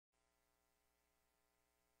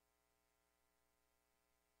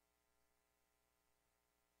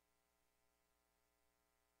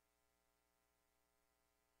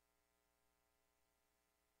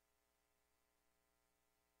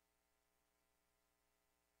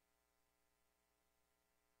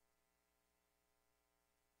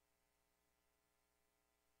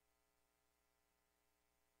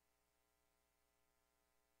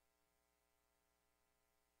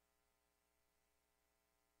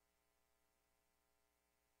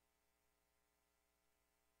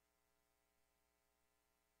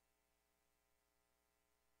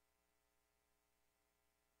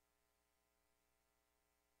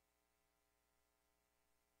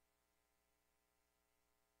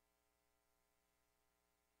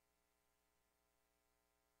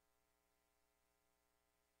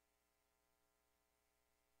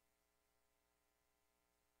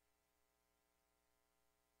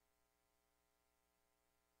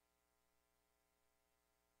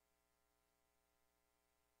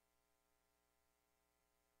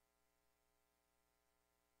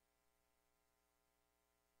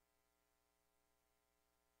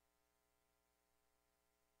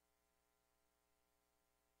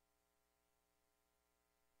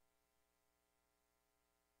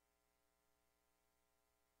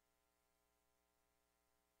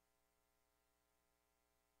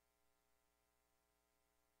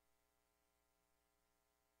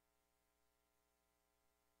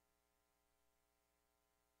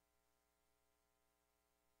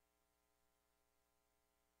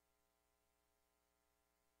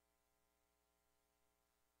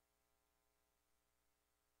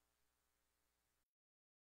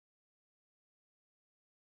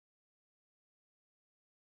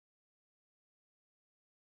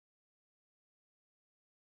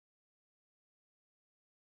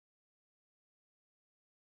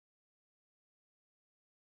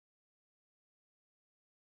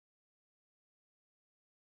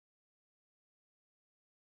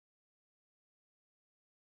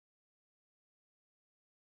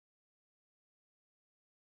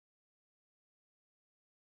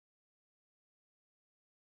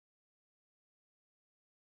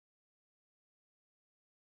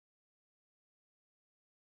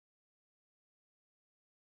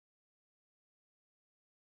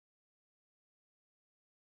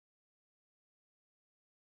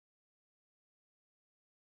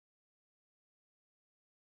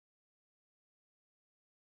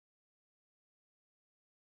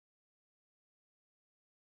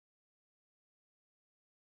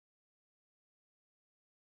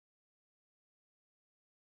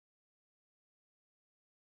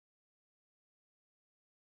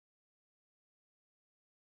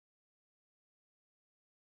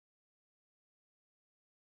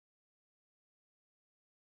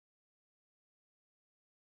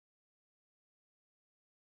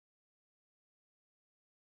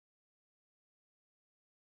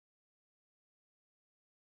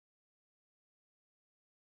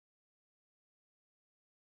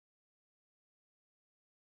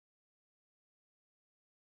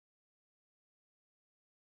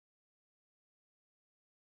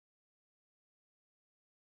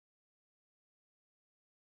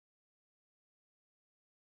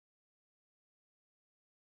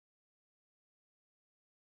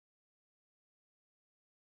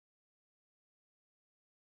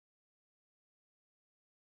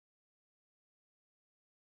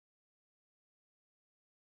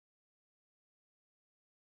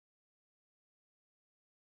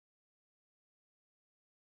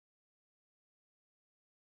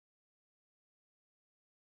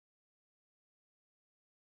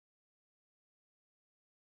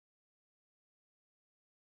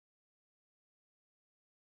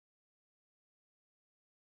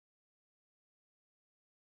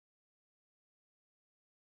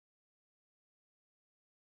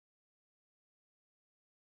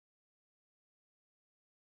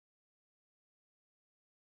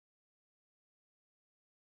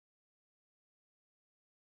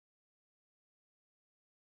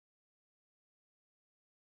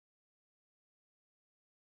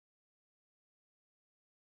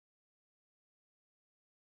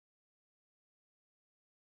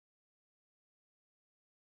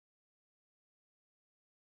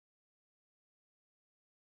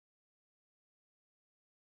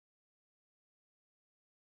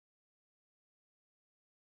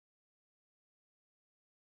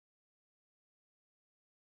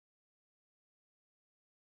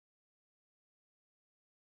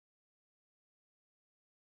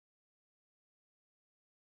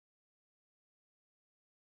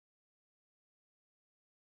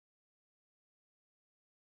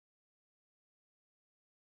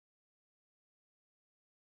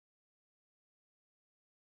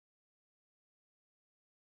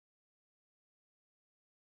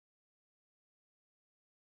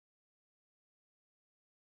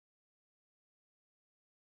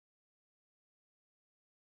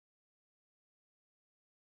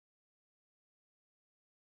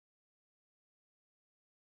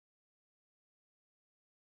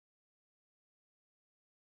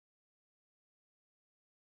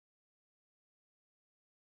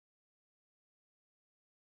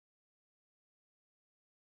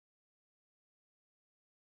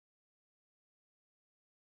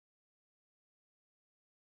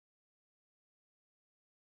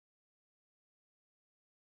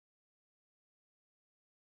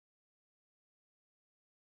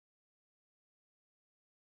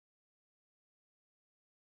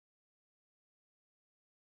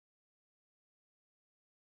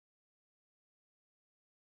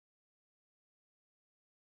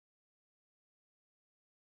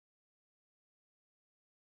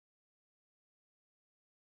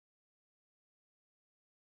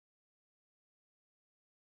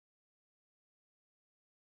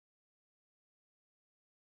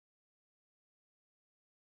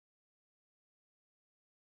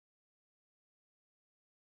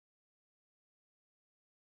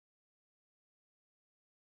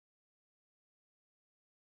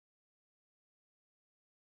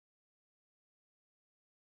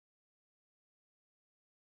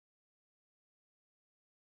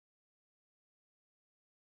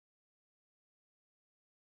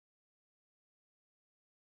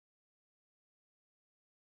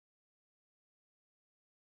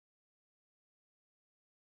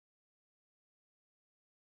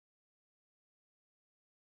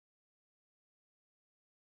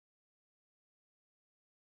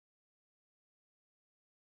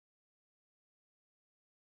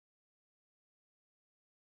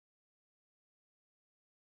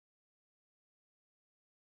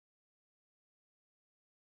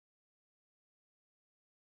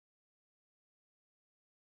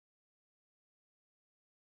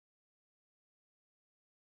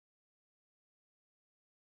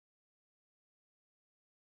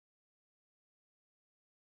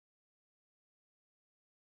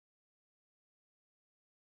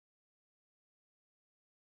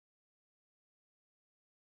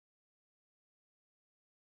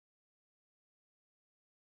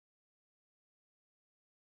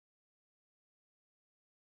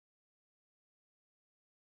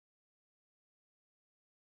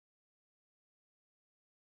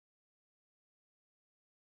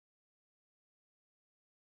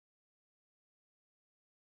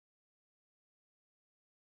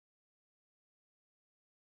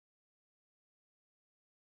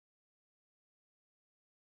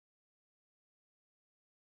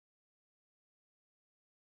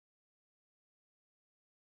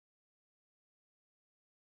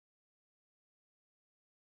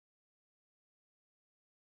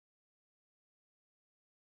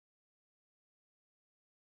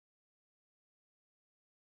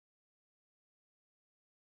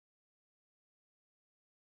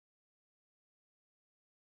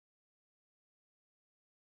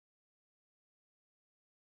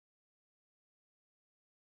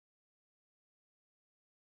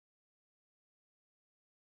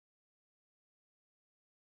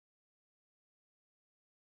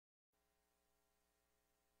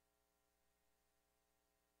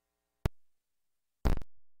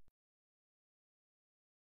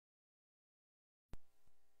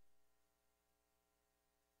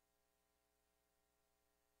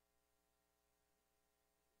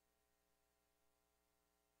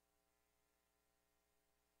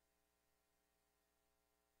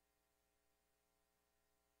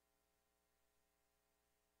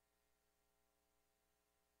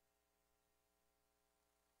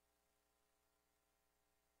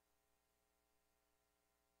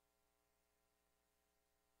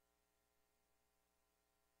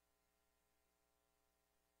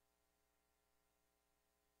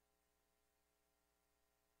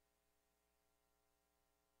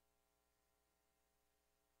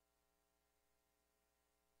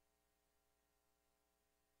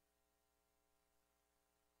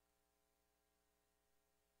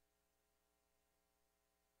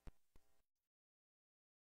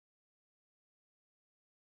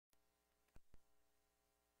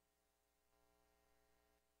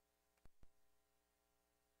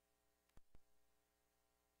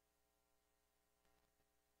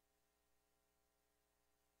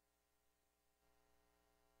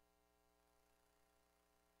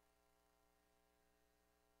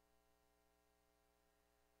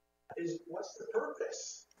what's the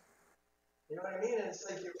purpose? You know what I mean? And it's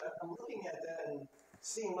like I'm looking at that and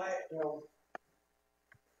seeing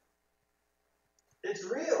it's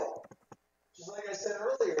real. Just like I said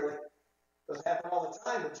earlier, like, it doesn't happen all the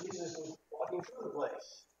time, but Jesus was walking through the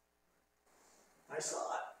place. I saw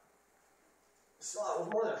it. It was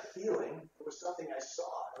more than a feeling. It was something I saw.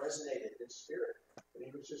 It resonated in spirit. And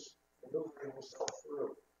he was just maneuvering himself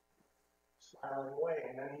through, smiling away.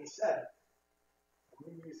 And then he said,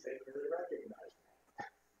 "Who do you think really recognized me?"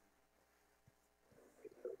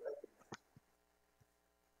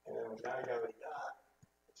 And then when Johnny got what he got,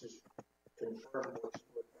 it just confirmed what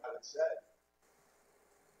God had said.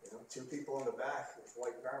 You know, 2 people in the back with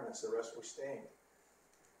white garments, the rest were stained.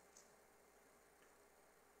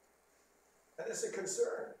 And it's a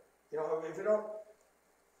concern. You know, if you don't,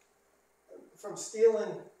 from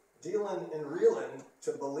stealing, dealing, and reeling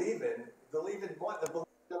to believing what? Believe in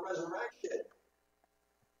the resurrection.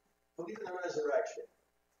 Believe in the resurrection.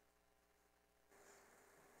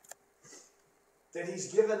 That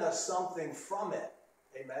he's given us something from it.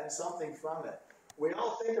 Amen? Something from it. We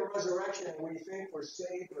all think of resurrection and we think we're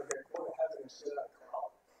saved, we're going to go to heaven and sit on a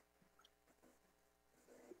cloud.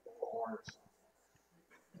 A horn or something.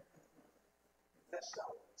 That's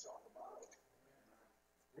not what it's all about.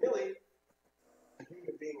 Really, a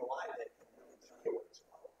human being alive that can really tell you what it's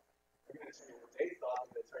about. They're going to tell you what they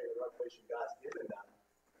thought, they're going to tell you the revelation God's given them.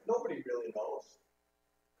 Nobody really knows.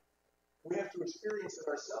 We have to experience it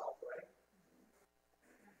ourselves, right?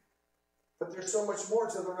 But there's so much more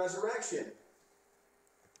to the resurrection.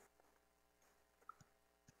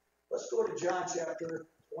 Let's go to John chapter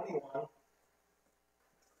 21.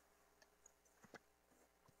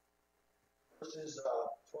 Verses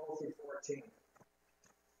 12 through 14.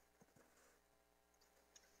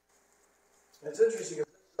 And it's interesting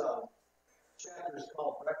because this chapter is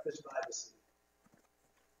called Breakfast by the Sea.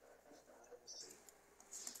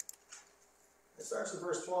 It starts with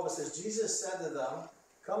verse 12. It says, Jesus said to them,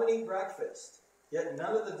 "Come and eat breakfast." Yet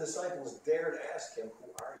none of the disciples dared ask him,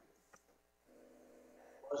 "Who are you?"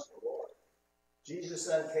 It was the Lord. Jesus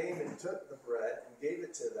then came and took the bread and gave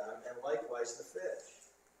it to them, and likewise the fish.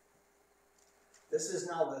 This is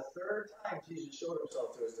now the 3rd time Jesus showed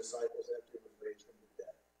himself to his disciples after he was raised from the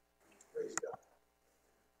dead. Praise God.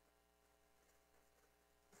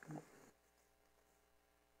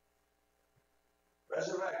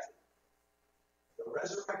 Resurrected. The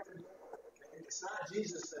resurrected Lord. Okay? It's not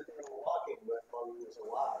Jesus that they were walking with while he was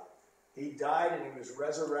alive. He died and he was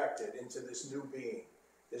resurrected into this new being.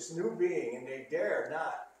 This new being, and they dare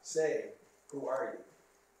not say, "Who are you?"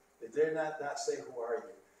 They dare not say, "Who are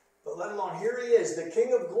you?" But let alone, here he is, the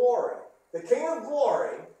King of Glory. The King of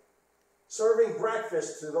Glory serving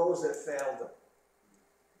breakfast to those that failed him.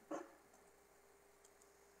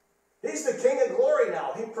 He's the King of Glory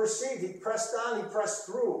now. He perceived, he pressed on, he pressed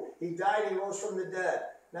through. He died, he rose from the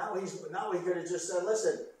dead. Now he could have just said,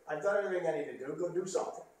 "Listen, I've done everything I need to do. Go do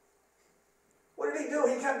something." What did he do?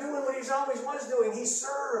 He kept doing what he always was doing. He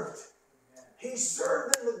served. He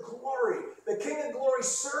served in the glory. The King of Glory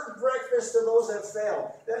served breakfast to those that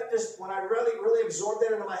failed. That just, when I really absorbed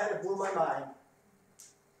that into my head, it blew my mind.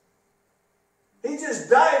 He just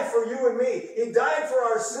died for you and me. He died for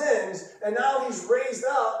our sins, and now he's raised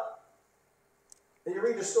up. And you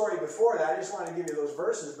read the story before that. I just wanted to give you those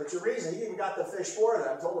verses, but your reason, he even got the fish for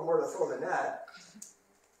them, told them where to throw the net.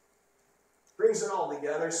 Brings it all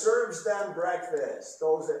together, serves them breakfast,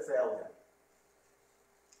 those that failed him.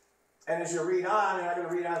 And as you read on, and I'm going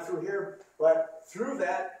to read on through here, but through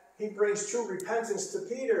that, he brings true repentance to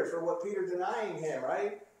Peter for what Peter denying him,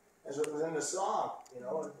 right? As it was in the song, you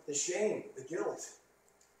know, the shame, the guilt.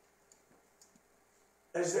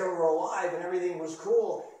 As they were alive and everything was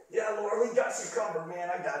cool. "Yeah, Lord, we got you covered, man.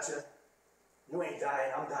 I got you. You ain't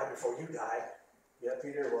dying. I'm dying before you die." "Yeah,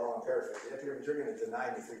 Peter, well, I'm paraphrasing. "Yeah, Peter, but you're going to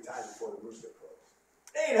deny me 3 times before the rooster crows."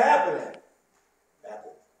 Ain't happening.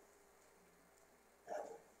 Happened.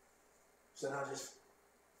 So now just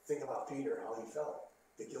think about Peter, how he felt.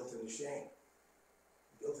 The guilt and the shame.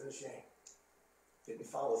 The guilt and the shame. Didn't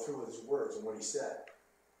follow through with his words and what he said.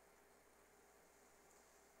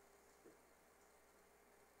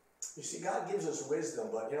 You see, God gives us wisdom,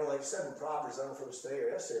 but, like I said in Proverbs, I don't know if it was today or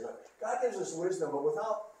yesterday, but God gives us wisdom, but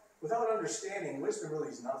without understanding, wisdom really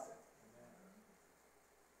is nothing.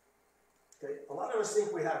 Okay? A lot of us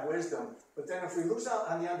think we have wisdom, but then if we lose out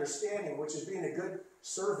on the understanding, which is being a good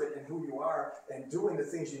servant in who you are and doing the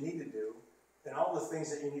things you need to do, and all the things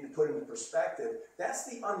that you need to put into perspective, that's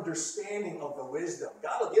the understanding of the wisdom.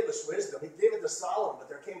 God will give us wisdom. He gave it to Solomon, but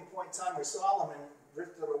there came a point in time where Solomon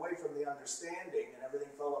drifted away from the understanding and everything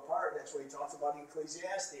fell apart. That's what he talks about in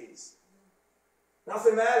Ecclesiastes.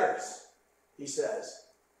 Nothing matters, he says,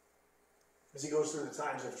 as he goes through the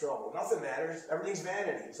times of trouble. Nothing matters. Everything's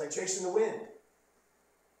vanity. It's like chasing the wind.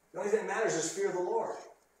 The only thing that matters is fear of the Lord.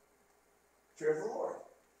 Fear of the Lord.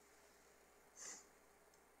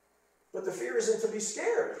 But the fear isn't to be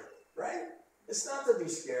scared, right? It's not to be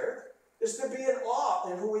scared. It's to be in awe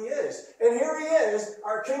in who he is. And here he is,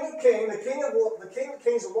 our King of Kings, the King of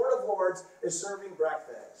Kings, the Lord of Lords, is serving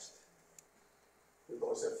breakfast to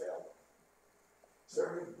those that failed.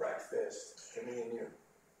 Serving breakfast to me and you.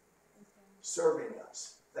 Serving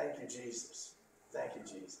us. Thank you, Jesus. Thank you,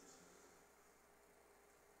 Jesus.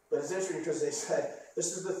 But it's interesting because they said,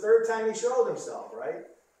 this is the third time he showed himself, right?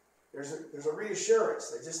 There's a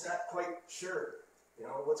reassurance. They're just not quite sure,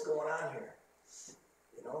 what's going on here.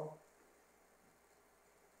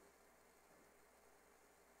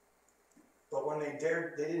 But when they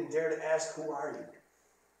didn't dare to ask, who are you?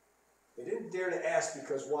 They didn't dare to ask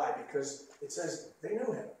because why? Because it says they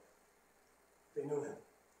knew him. They knew him.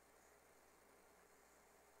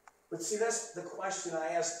 But see, that's the question I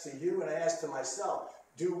ask to you and I ask to myself.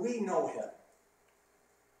 Do we know him?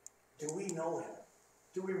 Do we know him?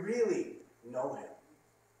 Do we really know him?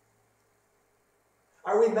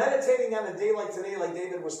 Are we meditating on a day like today, like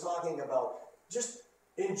David was talking about, just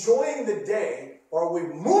enjoying the day, or are we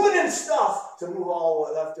moving in stuff to move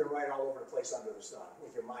all left and right all over the place under the sun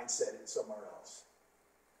with your mindset in somewhere else?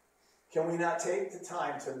 Can we not take the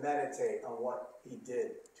time to meditate on what he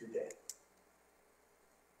did today?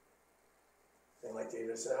 And like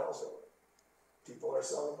David said also, people are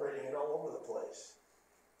celebrating it all over the place.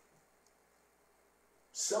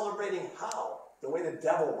 Celebrating how? The way the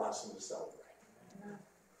devil wants them to celebrate.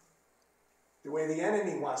 The way the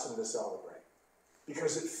enemy wants them to celebrate.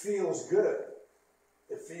 Because it feels good.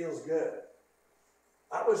 It feels good.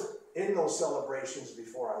 I was in those celebrations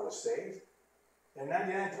before I was saved. And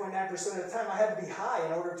 99.9% of the time I had to be high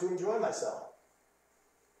in order to enjoy myself.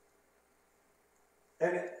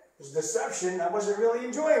 And it was deception. I wasn't really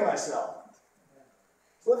enjoying myself.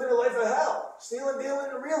 Living a life of hell. Stealing,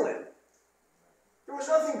 dealing, and reeling. There was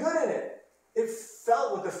nothing good in it. It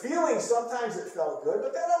felt, with the feeling, sometimes it felt good,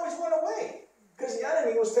 but that always went away. Because the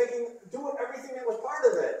enemy was doing everything that was part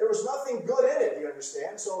of it. There was nothing good in it, do you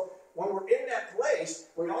understand? So when we're in that place,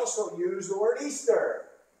 we also use the word Easter.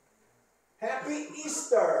 Happy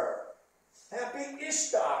Easter. Happy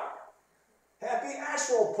Ishtar. Happy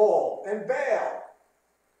Ashropol and Baal.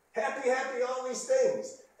 Happy, all these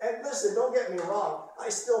things. And listen, don't get me wrong. I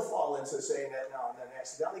still fall into saying that now and then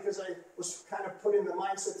accidentally because I was kind of put in the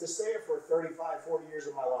mindset to say it for 35, 40 years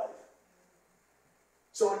of my life.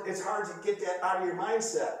 So it's hard to get that out of your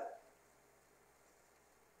mindset.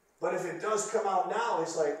 But if it does come out now,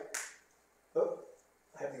 it's like, oh,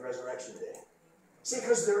 happy Resurrection Day. See,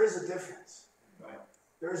 because there is a difference. Right.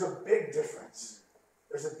 There's a big difference.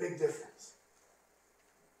 There's a big difference.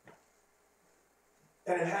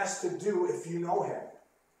 And it has to do if you know him.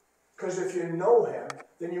 Because if you know him,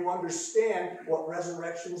 then you understand what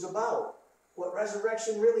resurrection is about. What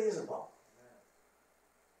resurrection really is about.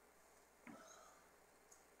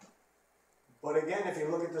 But again, if you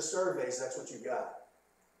look at the surveys, that's what you got.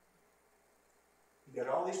 You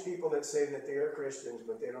got all these people that say that they are Christians,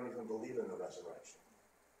 but they don't even believe in the resurrection.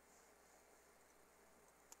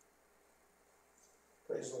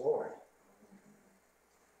 Praise the Lord.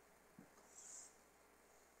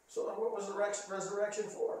 So then what was the resurrection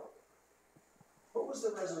for? What was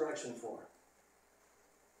the resurrection for?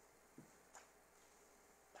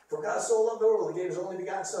 For God so loved the world, he gave his only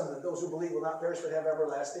begotten Son, that those who believe will not perish but have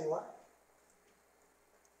everlasting life.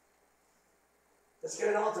 Let's get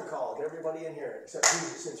an altar call. Get everybody in here. Accept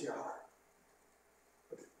Jesus into your heart.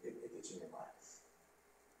 It gets in your mind.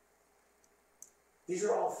 These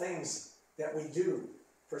are all things that we do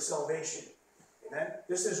for salvation. Amen?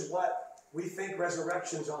 This is what we think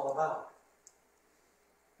resurrection's all about.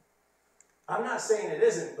 I'm not saying it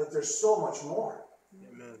isn't, but there's so much more.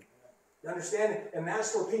 Amen. You understand? And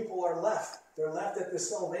that's where people are left. They're left at the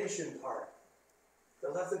salvation part.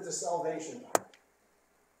 They're left at the salvation part.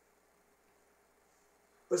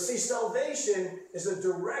 But see, salvation is a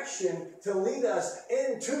direction to lead us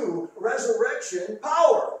into resurrection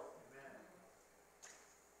power. Amen.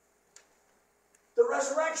 The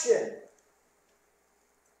resurrection.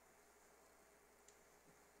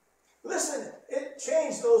 Listen, it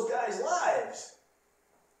changed those guys' lives.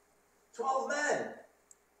 12 men.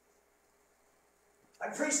 I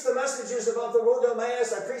preached the messages about the road to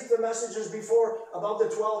Emmaus. I preached the messages before about the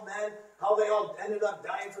 12 men, how they all ended up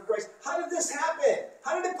dying for Christ. How did this happen?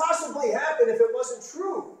 How did it possibly happen if it wasn't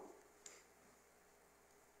true?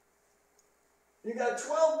 You got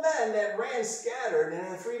 12 men that ran scattered, and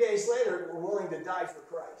then 3 days later were willing to die for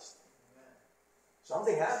Christ.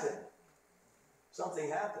 Something happened. Something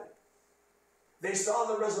happened. They saw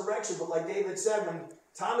the resurrection, but like David said, when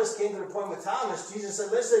Thomas came to the point with Thomas, Jesus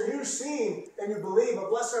said, listen, you've seen and you believe, but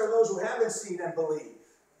blessed are those who haven't seen and believe.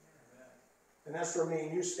 And that's where me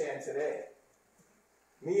and you stand today.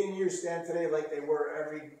 Me and you stand today like they were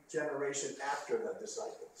every generation after the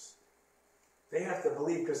disciples. They have to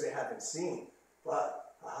believe because they haven't seen. But,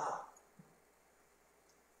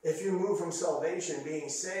 if you move from salvation, being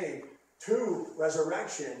saved, to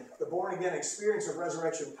resurrection, the born-again experience of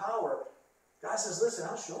resurrection power, God says, listen,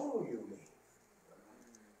 I'll show you me.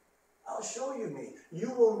 I'll show you me.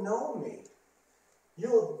 You will know me.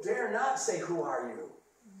 You will dare not say, who are you?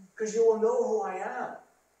 Because you will know who I am.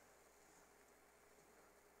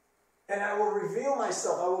 And I will reveal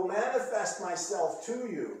myself. I will manifest myself to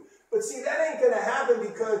you. But see, that ain't going to happen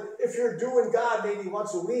because if you're doing God maybe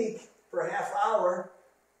once a week for a half hour,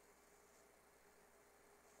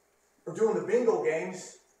 or doing the bingo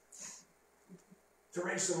games to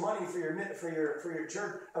raise some money for your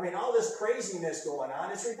church. I mean, all this craziness going on,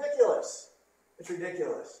 it's ridiculous. It's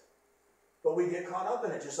ridiculous. But we get caught up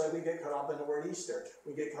in it, just like we get caught up in the word Easter.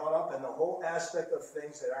 We get caught up in the whole aspect of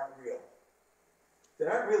things that aren't real. That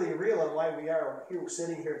aren't really real, and why we are here,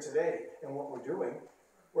 sitting here today and what we're doing.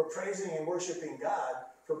 We're praising and worshiping God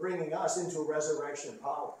for bringing us into resurrection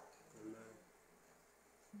power. Amen.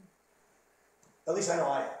 At least I know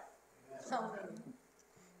I am.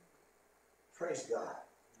 Praise God.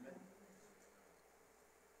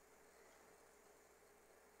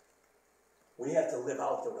 We have to live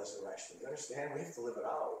out the resurrection. You understand? We have to live it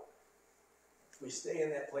out. If we stay in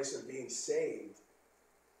that place of being saved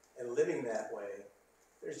and living that way,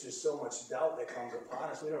 there's just so much doubt that comes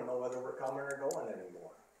upon us. We don't know whether we're coming or going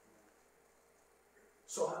anymore.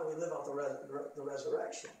 So how do we live out the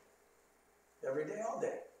resurrection? Every day, all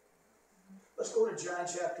day. Let's go to John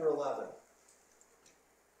chapter 11.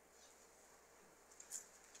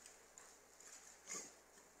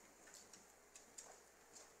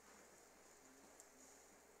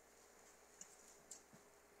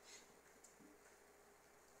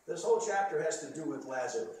 This whole chapter has to do with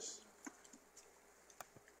Lazarus.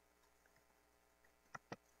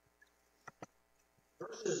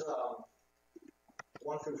 Verses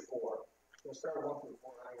 1 through 4. We'll start with 1 through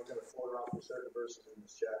 4, and we're going to float around through certain verses in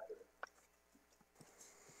this chapter.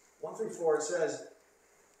 1 through 4, it says,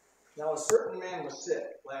 now a certain man was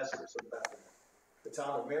sick, Lazarus of Bethany, the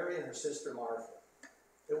town of Mary and her sister Martha.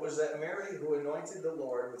 It was that Mary who anointed the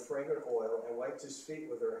Lord with fragrant oil and wiped his feet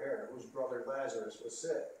with her hair, whose brother Lazarus was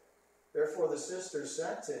sick. Therefore the sisters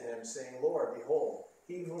sent to him, saying, Lord, behold,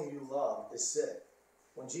 he whom you love is sick.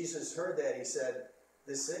 When Jesus heard that, he said,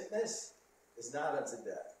 this sickness is not unto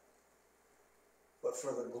death, but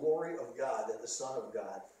for the glory of God, that the Son of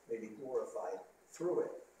God may be glorified through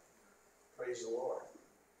it. Praise the Lord.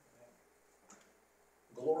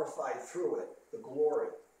 Glorified through it. The glory.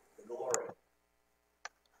 The glory.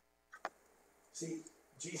 See,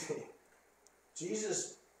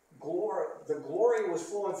 Jesus' glory, the glory was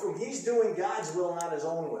flowing through him. He's doing God's will, not his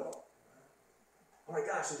own will. Oh my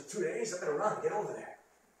gosh, it's 2 days. I better run. Get over there.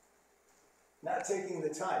 Not taking the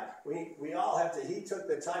time. We all have to. He took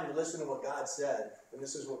the time to listen to what God said, and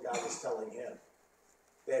this is what God was telling him.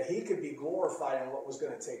 That he could be glorified in what was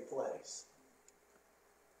going to take place.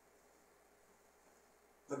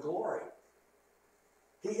 The glory.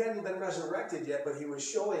 He hadn't been resurrected yet, but he was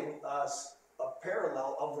showing us a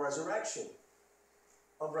parallel of resurrection.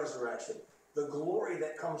 Of resurrection. The glory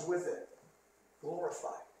that comes with it.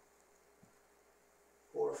 Glorified.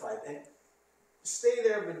 Glorified. And stay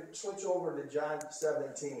there, but switch over to John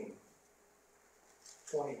 17,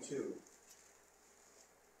 22.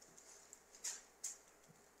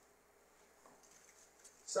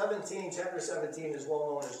 Chapter 17 is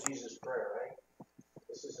well known as Jesus' prayer, right?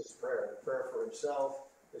 This is his prayer. The prayer for himself,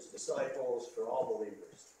 his disciples, for all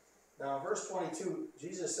believers. Now in verse 22,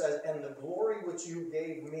 Jesus says, and the glory which you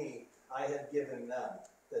gave me, I have given them,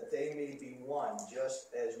 that they may be one,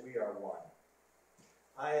 just as we are one.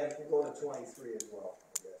 We'll go to 23 as well,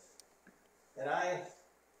 I guess. And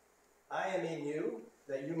I am in you,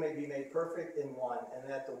 that you may be made perfect in one, and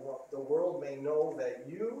that the world may know that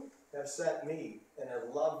you have sent me and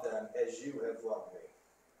have loved them as you have loved me.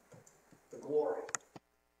 The glory.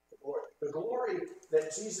 The glory. The glory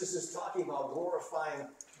that Jesus is talking about, glorifying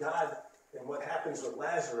God and what happens with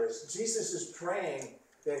Lazarus. Jesus is praying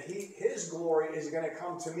that his glory is going to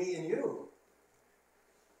come to me and you.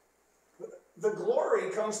 The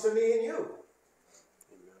glory comes to me and you.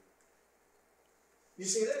 You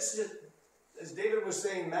see, as David was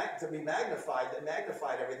saying, to be magnified, that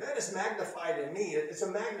magnified everything. That is magnified in me. It's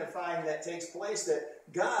a magnifying that takes place that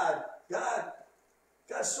God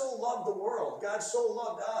so loved the world. God so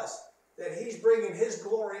loved us that he's bringing his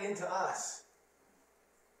glory into us.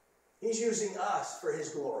 He's using us for his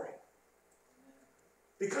glory.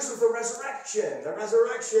 Because of the resurrection. The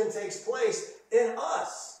resurrection takes place in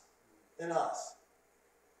us. In us.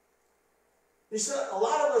 You see, a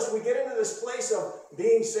lot of us, we get into this place of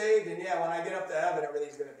being saved, and yeah, when I get up to heaven,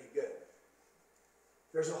 everything's going to be good.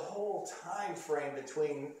 There's a whole time frame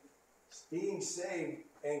between being saved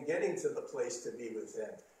and getting to the place to be with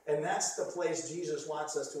him. And that's the place Jesus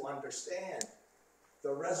wants us to understand.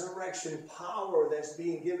 The resurrection power that's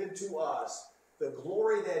being given to us, the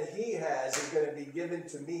glory that he has is going to be given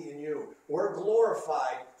to me and you. We're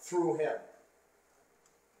glorified through him.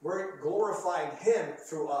 We're glorifying him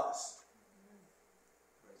through us.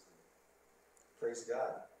 Praise God.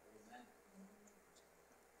 Amen.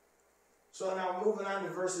 So now moving on to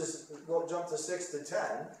verses, we'll jump to 6 to 10.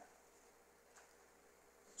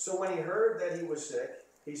 So when he heard that he was sick,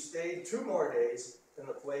 he stayed 2 more days in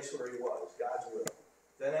the place where he was, God's will.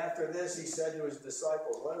 Then after this he said to his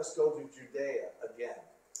disciples, let us go to Judea again.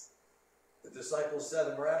 The disciples said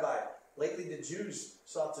to him, Rabbi, lately the Jews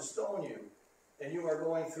sought to stone you, and you are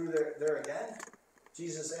going through there again?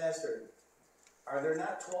 Jesus answered, are there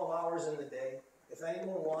not 12 hours in the day? If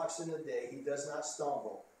anyone walks in the day, he does not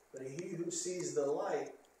stumble, but he who sees the light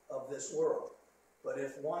of this world. But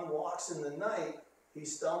if one walks in the night, he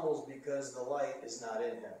stumbles because the light is not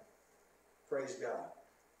in him. Praise God.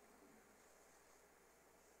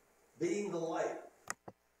 Being the light.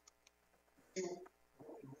 When we're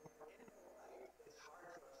in the light, it's hard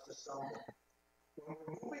for us to stumble. When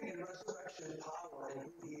we're moving in resurrection power and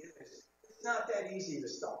who he is, it's not that easy to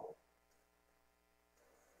stumble.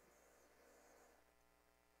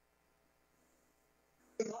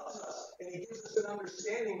 He loves us, and he gives us an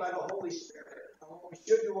understanding by the Holy Spirit on what we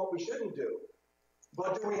should do, what we shouldn't do.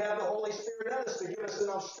 But do we have the Holy Spirit in us to give us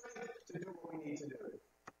enough strength to do what we need to do?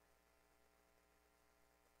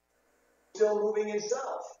 Still moving in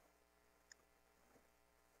self.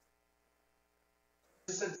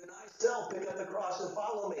 Just to deny self, pick up the cross and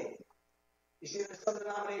follow me. You see, there's some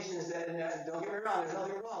denominations that, and don't get me wrong, there's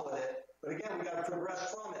nothing wrong with it. But again, we got to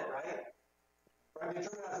progress from it, right? Right? They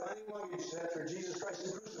turn out to anyone who said for Jesus Christ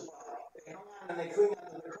is crucified. They hang on and they cling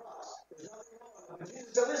onto the cross. There's nothing wrong with it. But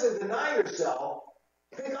Jesus said, listen, deny yourself,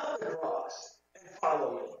 pick up the cross, and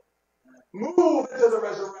follow me. Move into the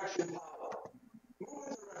resurrection power. Move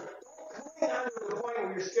into the resurrection. Don't cling on to the point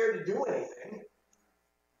where you're scared to do anything.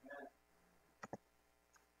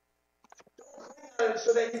 Don't cling on it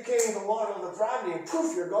so that you can't even walk on the property and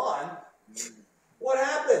poof, you're gone. What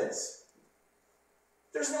happens?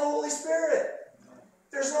 There's no Holy Spirit.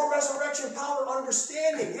 There's no resurrection power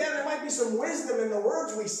understanding. Yeah, there might be some wisdom in the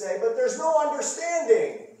words we say, but there's no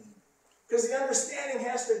understanding. Because the understanding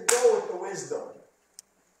has to go with the wisdom.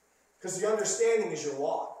 Because the understanding is your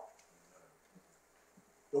walk.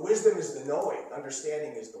 The wisdom is the knowing.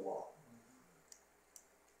 Understanding is the walk.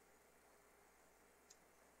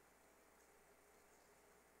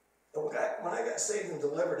 And when I got saved and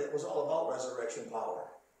delivered, it was all about resurrection power.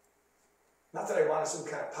 Not that I wanted some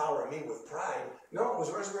kind of power in me with pride. No, it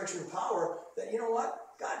was resurrection power that, you know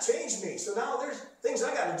what? God changed me. So now there's things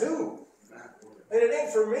I got to do. And it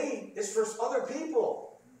ain't for me. It's for other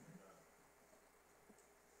people.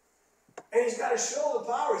 And he's got to show the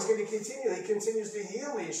power. He's going to continue. He continues to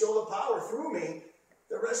heal me and show the power through me.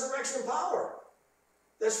 The resurrection power.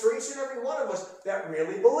 That's for each and every one of us that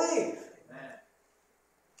really believe. Amen.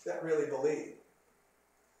 That really believe.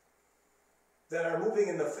 That are moving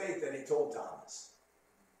in the faith that he told Thomas.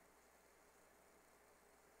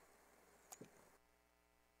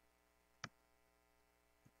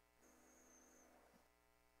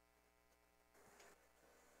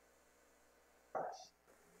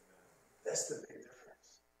 That's the big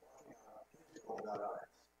difference. Walking on his road, not ours.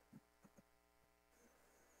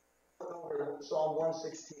 Look over to Psalm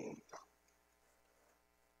 116.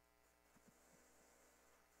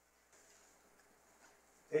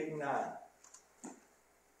 Eight and 9.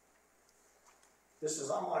 This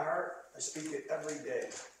is on my heart. I speak it every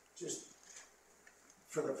day. Just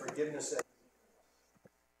for the forgiveness of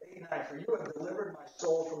 8 and 9. For you have delivered my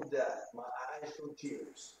soul from death, my eyes from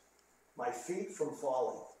tears, my feet from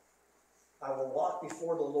falling. I will walk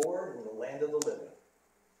before the Lord in the land of the living.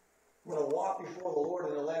 I'm going to walk before the Lord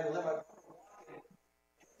in the land of the living. I'm going to walk in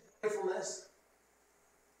His faithfulness,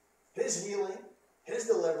 His healing, His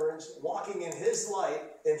deliverance, walking in His light,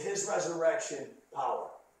 in His resurrection power.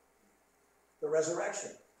 The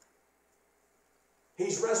resurrection.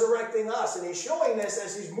 He's resurrecting us, and he's showing this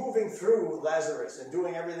as he's moving through Lazarus and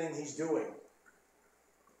doing everything he's doing.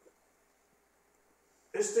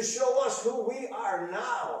 It's to show us who we are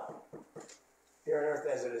now here on earth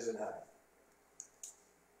as it is in heaven.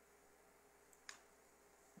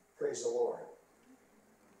 Praise the Lord.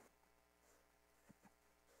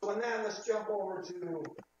 So in that, let's jump over to,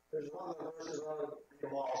 there's one of the verses, I want to read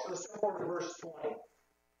them all. So let's jump over to verse 20.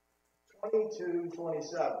 20 to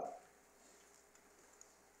 27.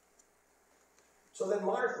 So then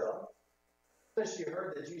Martha, when she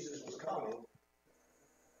heard that Jesus was coming,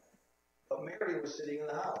 but Mary was sitting in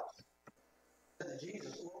the house, said to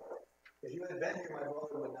Jesus, Lord, if you had been here, my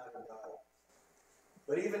brother would not have died.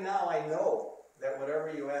 But even now I know that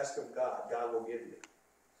whatever you ask of God, God will give you.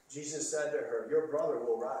 Jesus said to her, your brother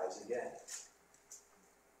will rise again.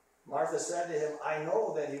 Martha said to him, I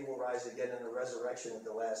know that he will rise again in the resurrection at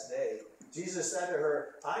the last day. Jesus said to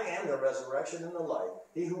her, I am the resurrection and the life.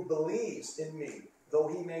 He who believes in me, though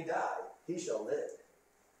he may die, he shall live.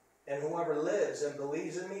 And whoever lives and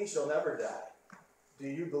believes in me shall never die. Do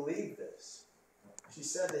you believe this? She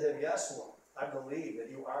said to him, yes, Lord, I believe that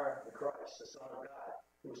you are the Christ, the Son of God,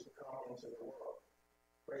 who is to come into the world.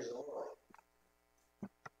 Praise the Lord.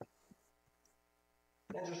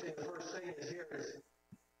 Interesting, the first thing is here is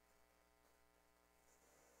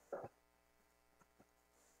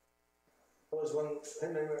was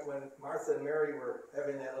when Martha and Mary were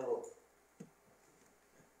having that little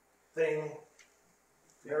thing.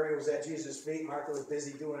 Mary was at Jesus' feet. Martha was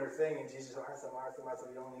busy doing her thing, and Jesus, Martha, Martha, Martha,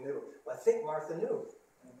 you only knew. Well, I think Martha knew,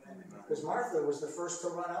 because Martha was the first to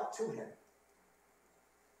run out to him.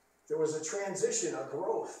 There was a transition, a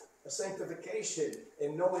growth, a sanctification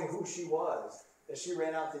in knowing who she was as she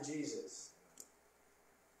ran out to Jesus.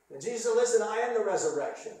 And Jesus said, listen, I am the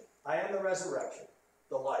resurrection. I am the resurrection,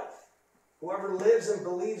 the life. Whoever lives and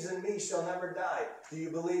believes in me shall never die. Do you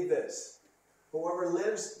believe this? Whoever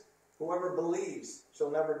lives, whoever believes shall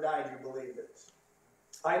never die. Do you believe this?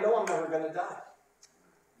 I know I'm never going to die.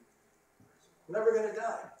 I'm never going to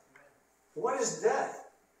die. What is death?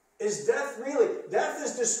 Is death really? Death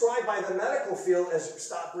is described by the medical field as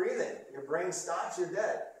stop breathing. Your brain stops, you're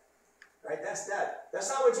dead. Right? That's death. That's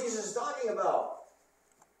not what Jesus is talking about.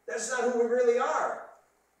 That's not who we really are.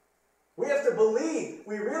 We have to believe.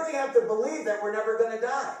 We really have to believe that we're never going to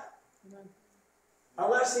die. Amen.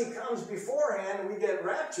 Unless he comes beforehand and we get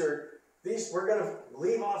raptured, we're going to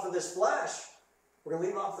leave off of this flesh. We're going to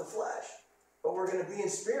leave off the flesh. But we're going to be in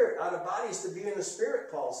spirit. Out of bodies to be in the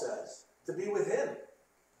spirit, Paul says. To be with him.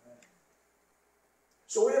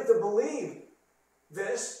 So we have to believe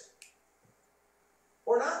this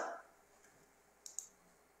or not.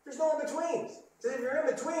 There's no in-betweens. If you're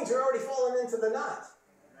in-betweens, you're already falling into the knot.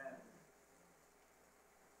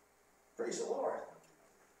 Praise the Lord.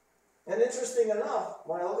 And interesting enough,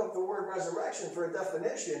 when I look up the word resurrection for a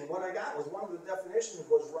definition, what I got was one of the definitions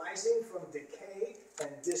was rising from decay and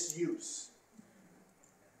disuse.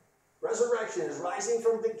 Resurrection is rising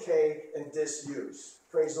from decay and disuse.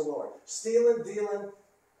 Praise the Lord. Stealing, dealing,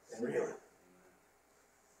 and reeling.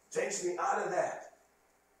 Takes me out of that.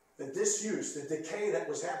 The disuse, the decay that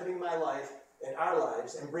was happening in my life, in our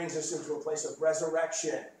lives, and brings us into a place of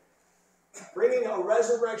resurrection. Bringing a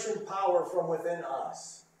resurrection power from within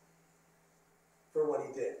us for what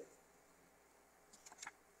he did.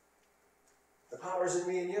 The power's in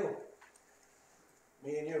me and you.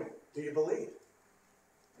 Me and you. Do you believe?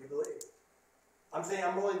 Do you believe?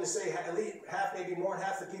 I'm willing to say at least half, maybe more than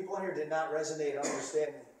half the people in here did not resonate,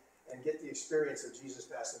 understand, and get the experience of Jesus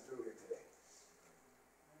passing through here today.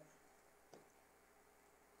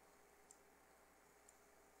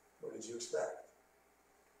 What did you expect?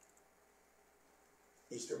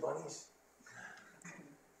 Easter bunnies?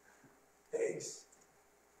 Eggs?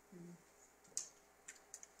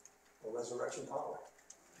 Or resurrection power?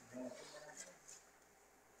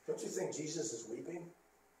 Don't you think Jesus is weeping?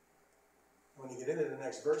 When you get into the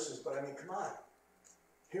next verses, but I mean, come on.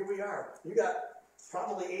 Here we are. You got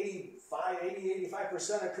probably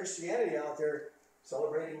 85% of Christianity out there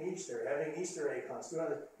celebrating Easter, having Easter egg hunts.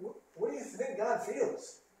 What do you think God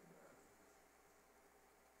feels?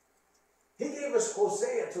 He gave us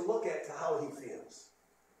Hosea to look at to how he feels.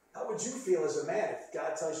 How would you feel as a man if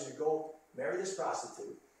God tells you to go marry this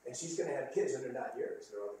prostitute and she's going to have kids that are not yours,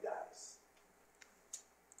 they're other guys?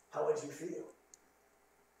 How would you feel?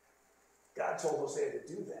 God told Hosea to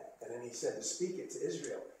do that, and then he said to speak it to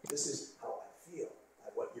Israel. This is how I feel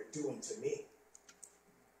at what you're doing to me.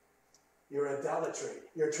 You're idolatry.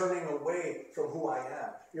 You're turning away from who I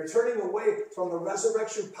am. You're turning away from the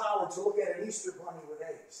resurrection power to look at an Easter bunny with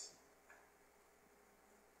eggs.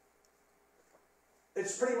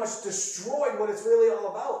 it's pretty much destroyed what it's really all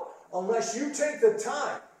about. Unless you take the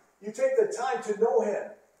time to know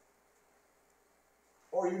him.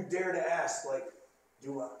 Or you dare to ask, like,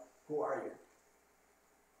 who are you?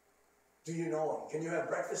 Do you know him? Can you have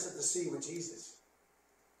breakfast at the sea with Jesus?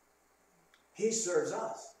 He serves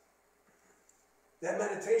us. That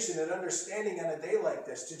meditation, that understanding on a day like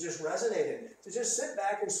this, to just resonate in it, to just sit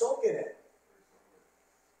back and soak in it.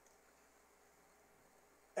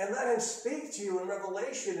 And let him speak to you in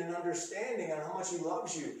revelation and understanding on how much he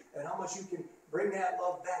loves you and how much you can bring that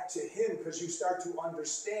love back to him because you start to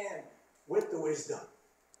understand with the wisdom.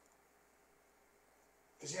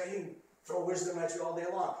 Because, yeah, he can throw wisdom at you all day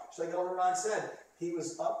long. Just like Elder Ron said, he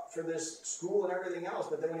was up for this school and everything else,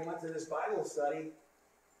 but then when he went to this Bible study,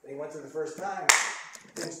 and he went to the first time,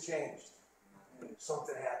 things changed.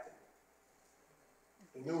 Something happened.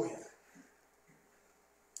 He knew him.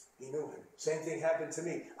 He knew him. Same thing happened to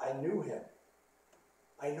me. I knew him.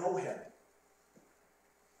 I know him.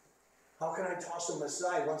 How can I toss him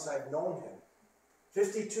aside once I've known him?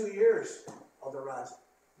 52 years, Elder Ron's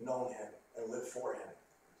known him and lived for him.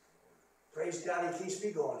 Praise God, he keeps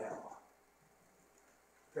me going that long.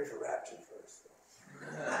 Pray for rapture first,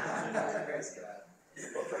 though. Praise God.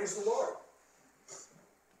 But praise the Lord.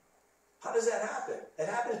 How does that happen? It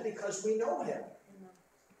happens because we know him.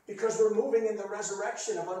 Because we're moving in the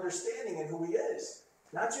resurrection of understanding in who he is.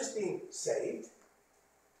 Not just being saved.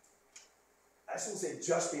 I shouldn't say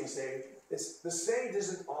just being saved. The saved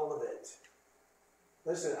isn't all of it.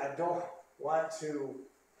 Listen, I don't want to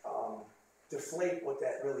deflate what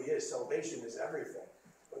that really is. Salvation is everything.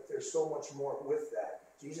 But there's so much more with that.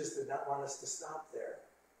 Jesus did not want us to stop there.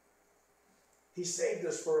 He saved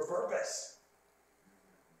us for a purpose.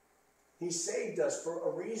 He saved us for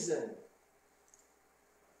a reason.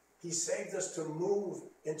 He saved us to move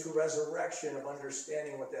into resurrection of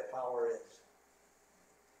understanding what that power is.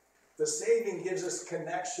 The saving gives us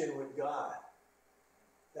connection with God.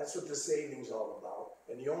 That's what the saving's all about.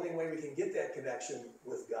 And the only way we can get that connection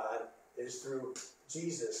with God is through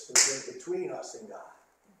Jesus, who's in between us and God.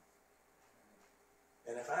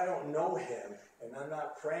 And if I don't know him and I'm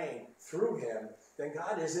not praying through him, then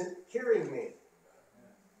God isn't hearing me.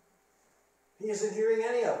 He isn't hearing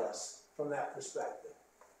any of us from that perspective.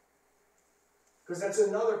 Because that's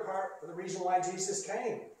another part of the reason why Jesus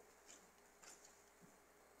came.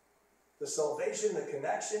 The salvation, the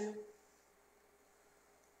connection,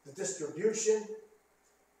 the distribution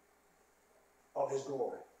of his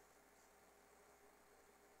glory.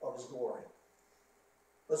 Of his glory.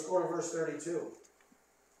 Let's go to verse 32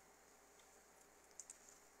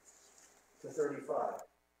 to 35.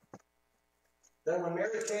 Then when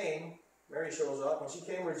Mary shows up, when she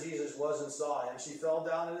came where Jesus was and saw him, she fell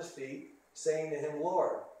down at his feet, saying to him,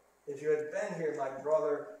 Lord, if you had been here, my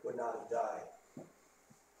brother would not have died.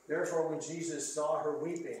 Therefore, when Jesus saw her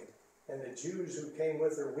weeping, and the Jews who came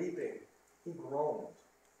with her weeping, he groaned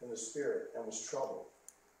in the spirit and was troubled.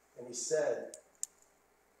 And he said,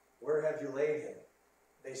 where have you laid him?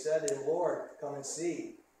 They said to him, Lord, come and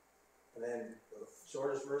see. And then, the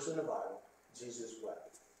shortest verse in the Bible, Jesus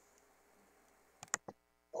wept.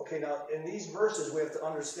 Okay, now, in these verses, we have to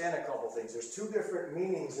understand a couple things. There's two different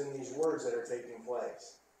meanings in these words that are taking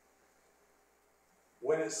place.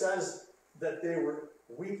 When it says that they were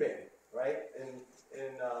weeping, right, in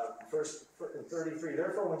verse 33,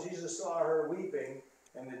 therefore, when Jesus saw her weeping,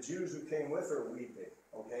 and the Jews who came with her weeping,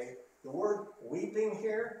 okay, the word weeping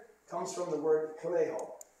here comes from the word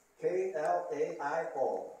kaleo,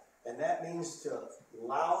 K-L-A-I-O, and that means to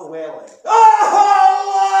loud wailing.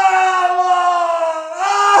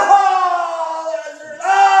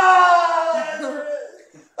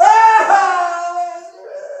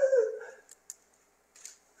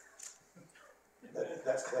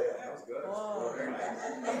 That's clear. That was good.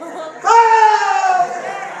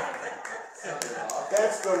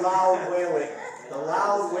 That's the loud wailing. The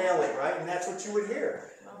loud wailing, right? And that's what you would hear.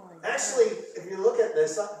 Actually, if you look at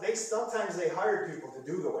this, sometimes they hired people to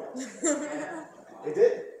do the wailing. They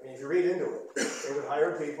did. I mean, if you read into it, they would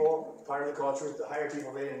hire people, part of the culture was to hire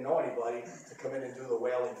people they didn't know anybody to come in and do the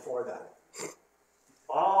wailing for them.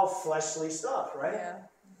 All fleshly stuff, right? Yeah.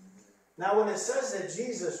 Now, when it says that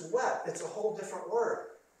Jesus wept, it's a whole different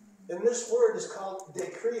word. And this word is called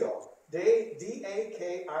dekrio.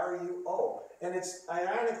 D-A-K-R-U-O. And it's,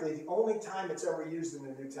 ironically, the only time it's ever used in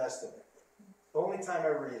the New Testament. The only time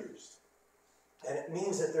ever used. And it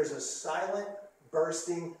means that there's a silent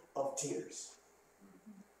bursting of tears.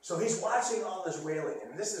 So he's watching all this wailing.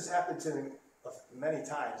 And this has happened to me many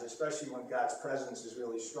times, especially when God's presence is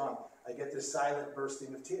really strong. I get this silent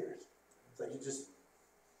bursting of tears. It's like you just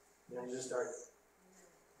start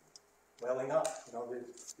welling up.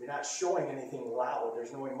 You're not showing anything loud.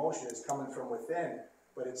 There's no emotion. It's coming from within,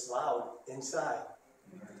 but it's loud inside.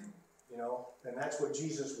 And that's what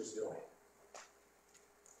Jesus was doing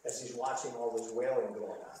as he's watching all this wailing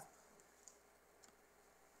going on.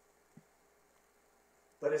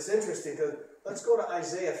 But it's interesting because let's go to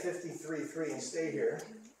Isaiah 53:3 and stay here.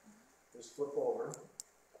 Just flip over.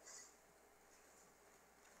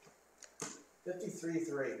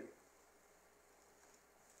 53:3.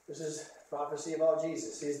 This is prophecy about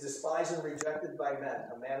Jesus. He is despised and rejected by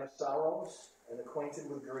men, a man of sorrows and acquainted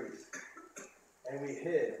with grief. And we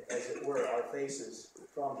hid, as it were, our faces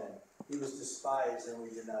from him. He was despised and we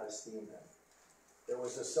did not esteem him. There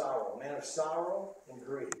was a sorrow, a man of sorrow and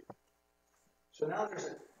grief. So now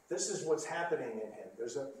this is what's happening in him.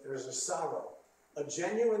 There's a sorrow, a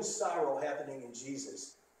genuine sorrow happening in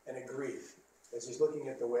Jesus, and a grief as he's looking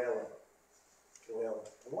at the wailing.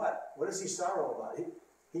 What is he sorrow about?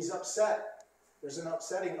 He's upset. There's an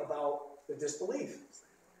upsetting about the disbelief.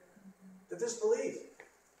 The disbelief.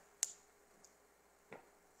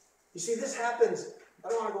 You see, this happens, I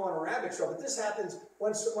don't want to go on a rabbit trail, but this happens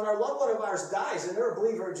when our loved one of ours dies and they're a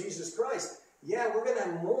believer in Jesus Christ. Yeah, we're going to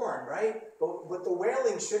mourn, right? But the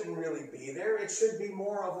wailing shouldn't really be there. It should be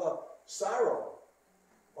more of a sorrow.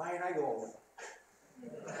 Why ain't I going with them?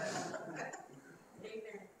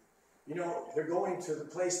 They're going to the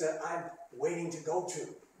place that I'm waiting to go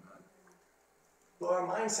to. But our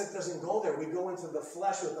mindset doesn't go there. We go into the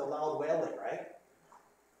flesh with the loud wailing, right?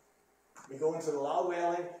 We go into the loud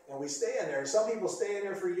wailing and we stay in there. Some people stay in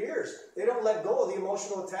there for years. They don't let go of the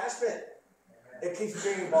emotional attachment. It keeps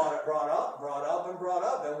being brought up.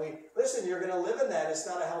 And listen, you're going to live in that. It's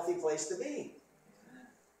not a healthy place to be.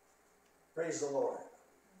 Praise the Lord.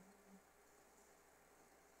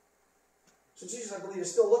 So Jesus, I believe,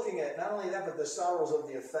 is still looking at not only that, but the sorrows of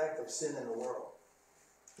the effect of sin in the world.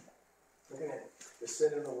 Looking at the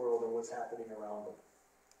sin in the world and what's happening around him.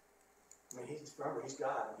 Remember, he's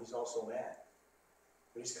God, and he's also man.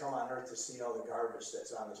 But he's come on earth to see all the garbage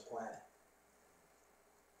that's on this planet.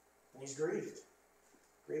 And he's grieved.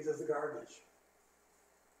 Grieved of the garbage.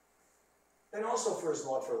 And also for his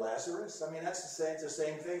love for Lazarus. That's the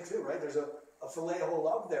same thing too, right? There's a phileo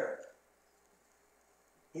love there.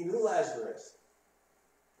 He knew Lazarus.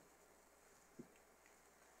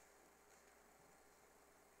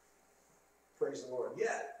 Praise the Lord.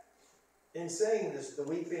 Yet, in saying this, the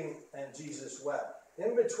weeping and Jesus wept.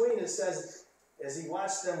 In between it says, as he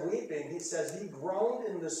watched them weeping, he says, he groaned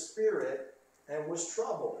in the spirit and was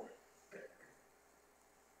troubled.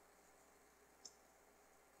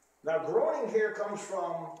 Now, groaning here comes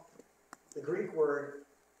from the Greek word,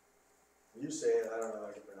 you say it, I don't know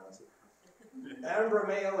how you pronounce it.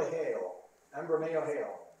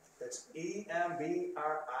 Embromeo. It's E-M-B-R-I-M-A-O-M-A-I.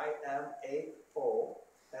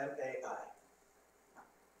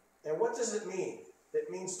 And what does it mean?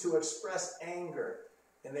 It means to express anger.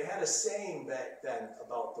 And they had a saying back then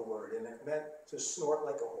about the word, and it meant to snort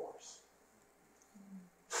like a horse.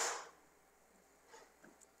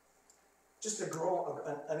 Just a groan,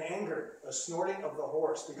 an anger, a snorting of the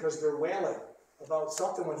horse, because they're wailing about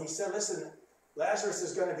something. When he said, listen, Lazarus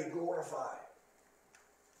is going to be glorified.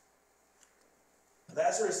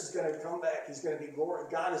 Lazarus is going to come back. He's going to be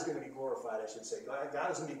glorified. God is going to be glorified, I should say.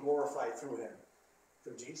 God is going to be glorified through him,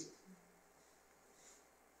 through Jesus.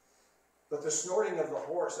 But the snorting of the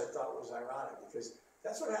horse, I thought, was ironic, because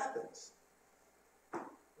that's what happens.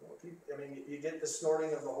 You get the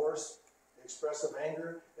snorting of the horse, the expressive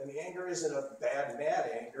anger, and the anger isn't a bad, mad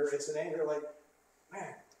anger. It's an anger like,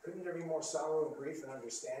 man, couldn't there be more sorrow and grief and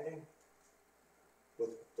understanding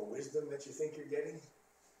with the wisdom that you think you're getting?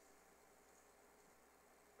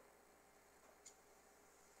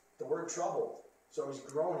 The word troubled, so he's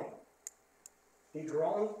groaning. He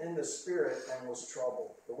groaned in the spirit and was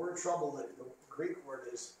troubled. The word troubled, the Greek word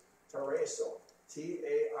is tarasso,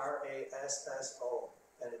 T-A-R-A-S-S-O,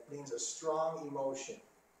 and it means a strong emotion.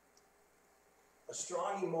 A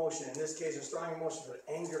strong emotion, in this case, a strong emotion of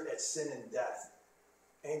anger at sin and death.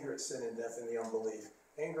 Anger at sin and death and the unbelief.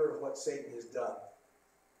 Anger of what Satan has done.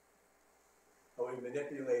 How he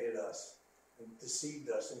manipulated us and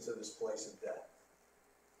deceived us into this place of death.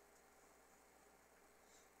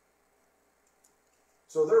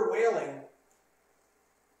 So they're wailing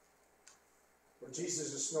where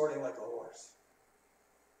Jesus is snorting like a horse.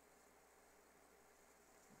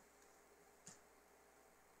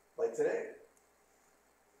 Like today.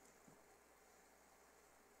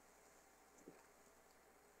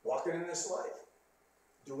 Walking in this life.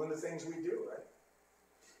 Doing the things we do, right?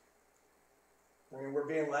 We're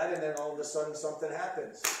being led, and then all of a sudden something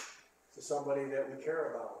happens to somebody that we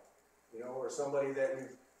care about. Or somebody that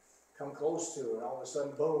we've come close to, and all of a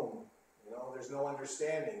sudden, boom, there's no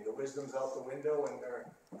understanding. The wisdom's out the window, and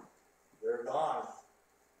they're gone.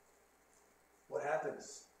 What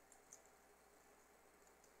happens?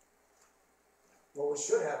 Well, what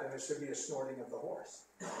should happen, there should be a snorting of the horse.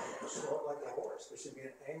 Snort like a horse. There should be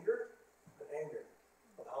an anger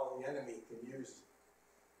of how the enemy can use.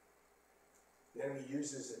 The enemy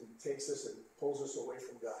uses and takes us and pulls us away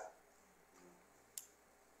from God.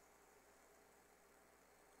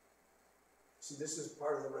 See, this is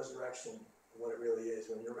part of the resurrection, what it really is.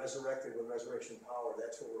 When you're resurrected with resurrection power,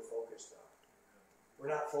 that's what we're focused on. We're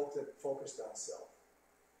not focused on self.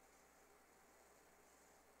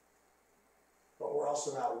 But we're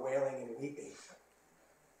also not wailing and weeping.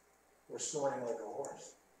 We're snorting like a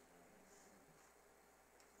horse.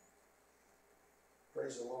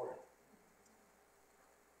 Praise the Lord.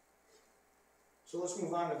 So let's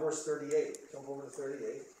move on to verse 38. Jump over to 38.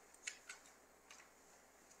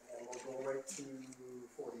 And we'll go right to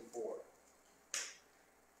 44.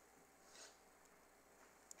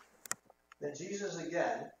 Then Jesus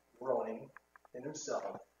again, groaning in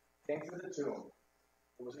himself, came to the tomb.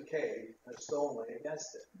 It was a cave, and a stone lay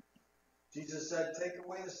against it. Jesus said, "Take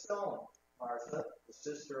away the stone." Martha, the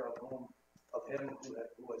sister of him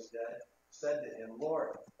who was dead, said to him,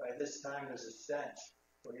 "Lord, by this time there's a stench,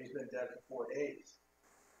 for he's been dead for 4 days."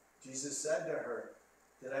 Jesus said to her,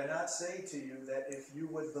 "Did I not say to you that if you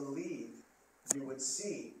would believe, you would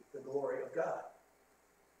see the glory of God?"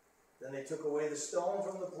 Then they took away the stone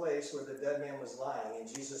from the place where the dead man was lying, and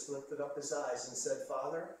Jesus lifted up his eyes and said,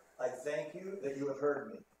 "Father, I thank you that you have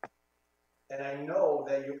heard me, and I know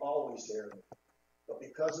that you always hear me. But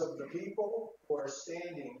because of the people who are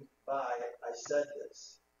standing by, I said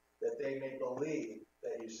this, that they may believe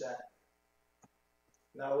that you sent me."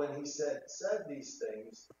 Now when he said these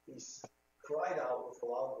things, he cried out with a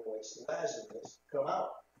loud voice, "Lazarus, come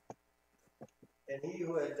out." And he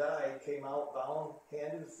who had died came out, bound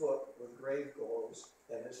hand and foot with grave clothes,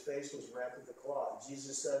 and his face was wrapped with a cloth.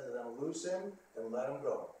 Jesus said to them, "Loose him and let him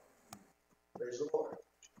go." Praise the Lord.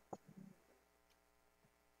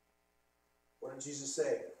 What did Jesus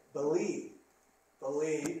say? Believe.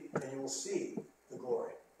 Believe, and you will see the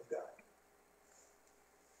glory of God.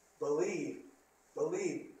 Believe.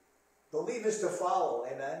 Believe. Believe is to follow,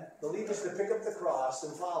 amen? Believe is to pick up the cross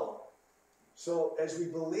and follow. So as we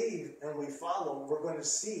believe and we follow, we're going to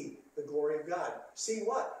see the glory of God. See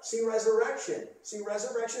what? See resurrection. See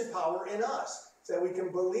resurrection power in us. So that we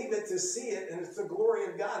can believe it, to see it, and it's the glory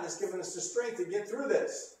of God that's given us the strength to get through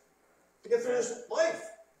this. To get through this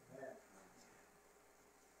life.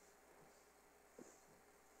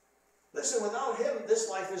 Listen, without him, this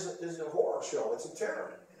life is a horror show. It's a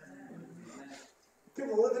terror.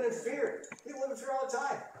 People living in fear. People living in fear all the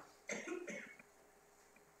time.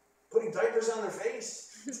 Putting diapers on their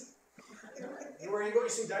face. Everywhere you go, you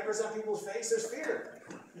see diapers on people's face. There's fear.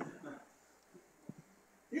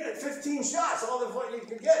 You get 15 shots, all of what you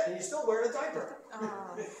can get, and you still wear a diaper.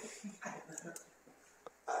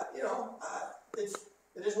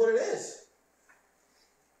 It is what it is.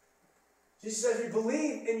 Jesus said, if you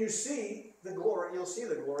believe and you see the glory, you'll see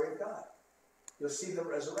the glory of God. You'll see the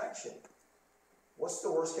resurrection. What's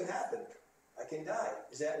the worst can happen? I can die.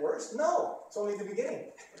 Is that worse? No. It's only the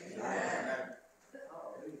beginning.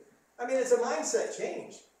 I mean, it's a mindset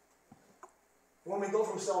change. When we go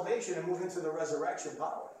from salvation and move into the resurrection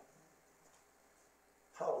power.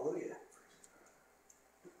 Hallelujah.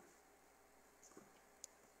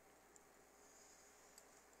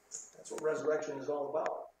 That's what resurrection is all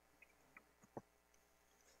about.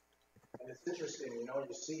 And it's interesting,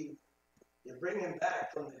 you see, you bring him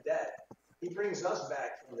back from the dead. He brings us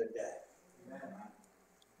back from the dead. Amen.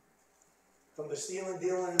 From the stealing,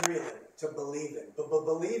 dealing, and reeling to believing. But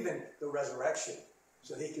believe in the resurrection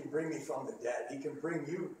so that he can bring me from the dead. He can bring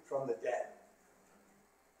you from the dead.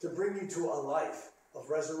 To bring you to a life of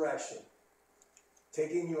resurrection.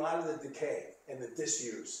 Taking you out of the decay and the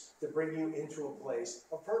disuse. To bring you into a place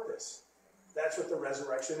of purpose. That's what the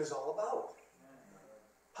resurrection is all about.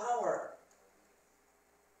 Power.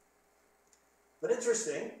 But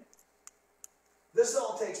interesting, this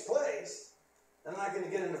all takes place. I'm not going to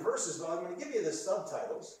get into verses, but I'm going to give you the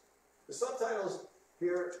subtitles. The subtitles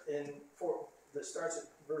here that starts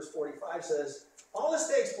at verse 45 says, all this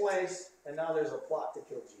takes place, and now there's a plot to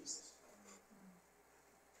kill Jesus.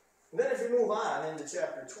 And then if you move on into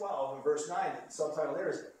chapter 12 and verse 9, the subtitle there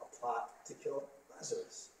is a plot to kill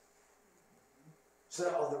Lazarus. So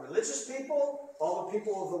all the religious people, all the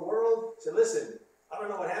people of the world said, listen, I don't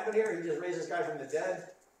know what happened here. He just raised this guy from the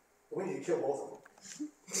dead. But we need to kill both of them.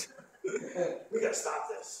 We got to stop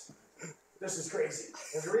this. This is crazy.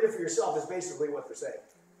 And if you read it for yourself, it's basically what they're saying.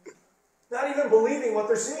 Not even believing what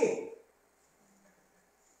they're seeing.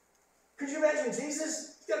 Could you imagine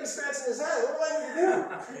Jesus? He's got to be scratching his head. What am I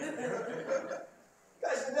going to do?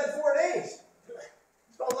 Guy's been dead 4 days.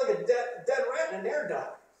 Smells like a dead rat in an air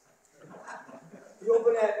duct. You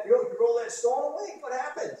roll that stone away, what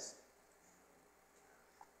happens?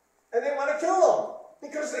 And they want to kill him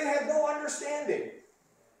because they have no understanding.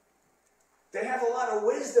 They have a lot of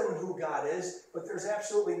wisdom in who God is, but there's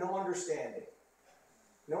absolutely no understanding.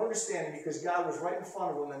 No understanding because God was right in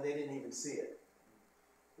front of them and they didn't even see it.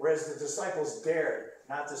 Whereas the disciples dared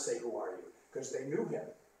not to say, "Who are you?" because they knew him.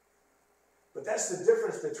 But that's the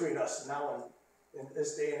difference between us now and in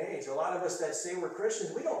this day and age. A lot of us that say we're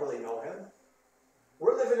Christians, we don't really know him.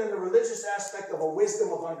 We're living in the religious aspect of a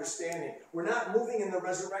wisdom of understanding. We're not moving in the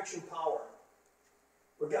resurrection power.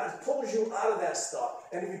 Where God pulls you out of that stuff.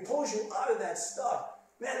 And if he pulls you out of that stuff,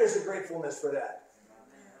 man, there's a gratefulness for that.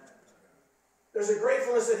 There's a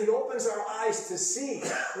gratefulness that he opens our eyes to see.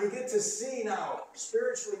 We get to see now,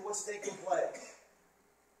 spiritually, what's taking place.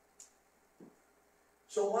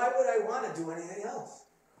 So why would I want to do anything else?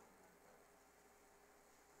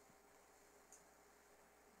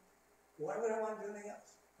 Why would I want to do anything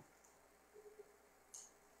else?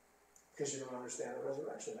 Because you don't understand the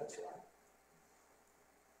resurrection, that's why.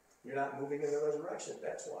 You're not moving in the resurrection,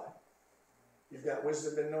 that's why. You've got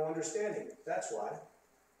wisdom and no understanding, that's why.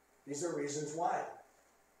 These are reasons why.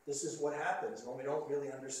 This is what happens when we don't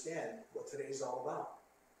really understand what today's all about.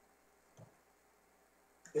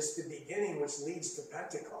 It's the beginning which leads to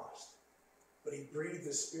Pentecost. But he breathed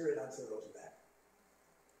the Spirit onto those men.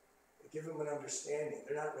 Give them an understanding.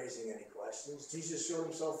 They're not raising any questions. Jesus showed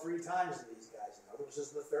himself 3 times to these guys. Now, this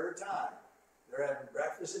is the 3rd time. They're having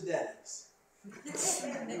breakfast at Denny's.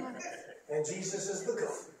 And Jesus is the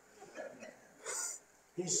cook.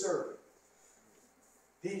 He's serving.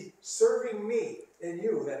 He's serving me and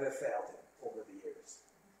you that have failed him over the years.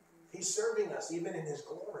 He's serving us even in his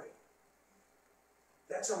glory.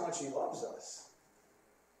 That's how much he loves us.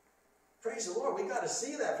 Praise the Lord. We got to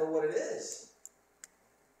see that for what it is.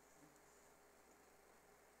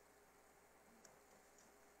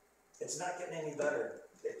 It's not getting any better.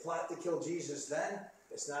 They plot to kill Jesus then.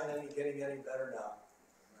 It's not getting any better now.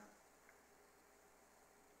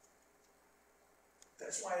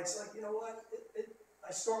 That's why it's like, you know what?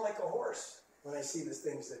 I snort like a horse when I see the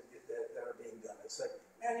things that are being done. It's like,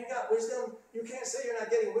 man, you got wisdom. You can't say you're not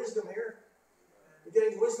getting wisdom here. You're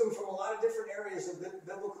getting wisdom from a lot of different areas of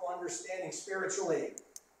biblical understanding spiritually.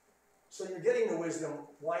 So you're getting the wisdom.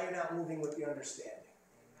 Why you're not moving with the understanding?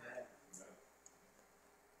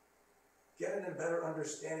 Getting a better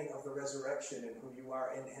understanding of the resurrection and who you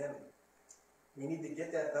are in him. We need to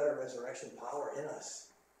get that better resurrection power in us.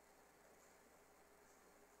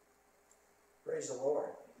 Praise the Lord.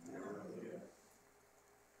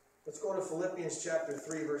 Let's go to Philippians chapter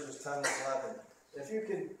 3, verses 10 and 11. If you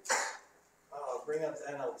can bring up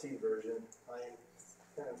the NLT version, I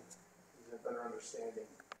kind of get a better understanding.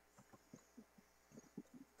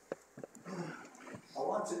 I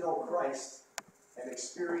want to know Christ and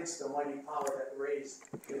experience the mighty power that raised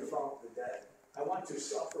him from the dead. I want to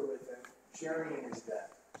suffer with him, sharing in his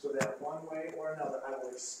death, so that one way or another I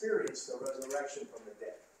will experience the resurrection from the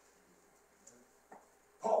dead.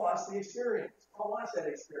 Paul wants the experience. Paul wants that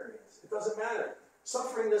experience. It doesn't matter.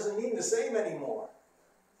 Suffering doesn't mean the same anymore.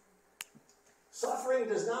 Suffering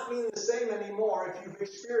does not mean the same anymore if you've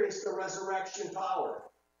experienced the resurrection power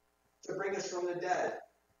to bring us from the dead.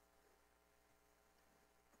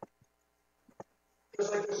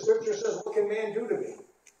 Just like the scripture says, what can man do to me?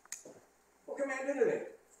 What can man do to me?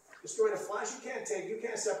 Destroy the flesh? You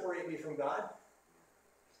can't separate me from God.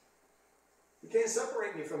 You can't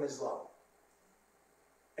separate me from his love.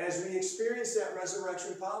 As we experience that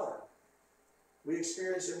resurrection power, we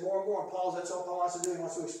experience it more and more. And that's all Paul wants to do. He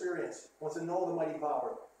wants to experience. He wants to know the mighty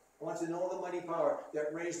power. He wants to know the mighty power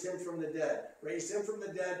that raised him from the dead. Raised him from the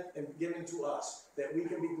dead and given to us, that we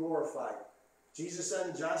can be glorified. Jesus said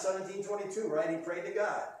in John 17:22, right? He prayed to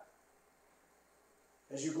God.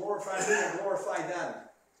 As you glorify me, you glorify them.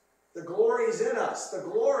 The glory is in us. The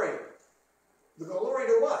glory. The glory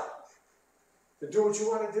to what? To do what you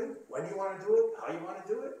want to do? When you want to do it? How you want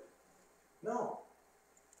to do it? No.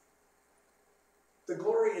 The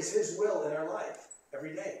glory is his will in our life.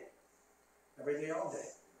 Every day. Every day, all day.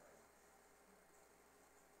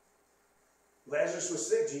 Lazarus was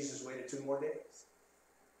sick. Jesus waited 2 more days.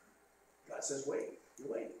 God says, wait. You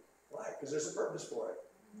wait. Why? Because there's a purpose for it.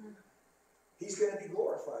 He's going to be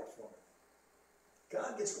glorified for it.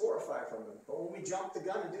 God gets glorified from him. But when we jump the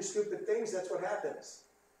gun and do stupid things, that's what happens.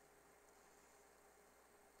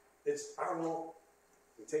 It's our will.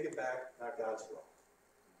 We take it back, not God's will.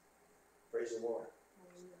 Praise the Lord.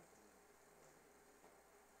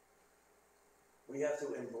 We have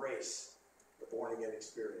to embrace the born-again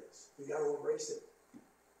experience. We got to embrace it.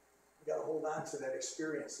 We got to hold on to that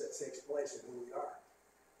experience that takes place in who we are.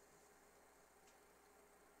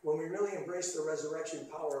 When we really embrace the resurrection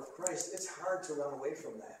power of Christ, it's hard to run away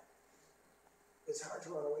from that. It's hard to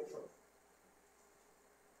run away from it.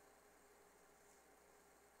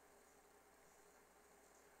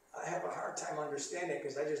 I have a hard time understanding it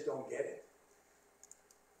because I just don't get it.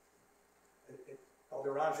 I've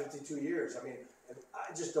been around 52 years. I mean,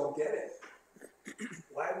 I just don't get it.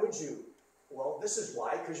 Why would you? Well, this is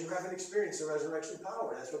why, because you haven't experienced the resurrection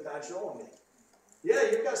power. That's what God's showing me. Yeah,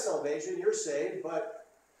 you've got salvation, you're saved, but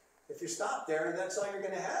if you stop there, that's all you're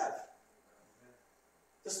going to have.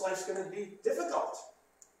 This life's going to be difficult.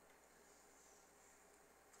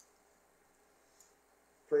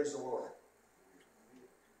 Praise the Lord.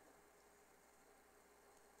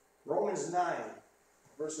 Romans 9,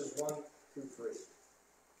 verses 1 through 3.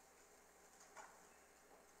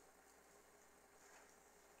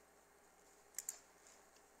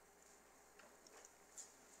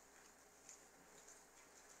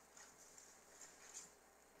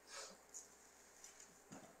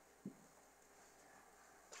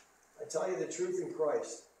 I tell you the truth in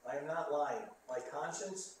Christ, I am not lying. My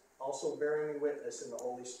conscience also bearing me witness in the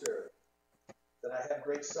Holy Spirit, that I have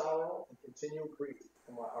great sorrow and continual grief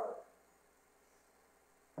in my heart.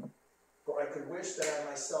 For I could wish that I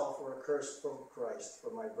myself were accursed from Christ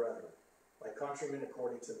for my brethren, my countrymen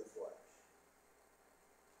according to the flesh.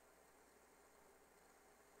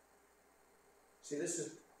 See, this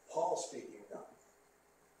is Paul speaking now,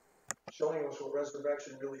 showing us what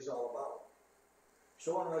resurrection really is all about.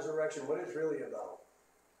 Showing resurrection what it's really about.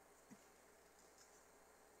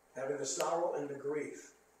 Having the sorrow and the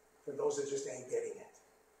grief for those that just ain't getting it.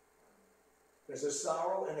 There's a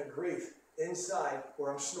sorrow and a grief inside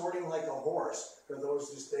where I'm snorting like a horse for those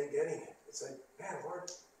who just ain't getting it. It's like, man, Lord,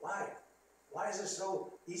 why? Why is it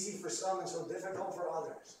so easy for some and so difficult for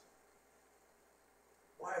others?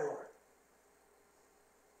 Why, Lord?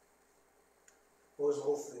 Well, there's a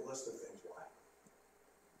whole list of things why.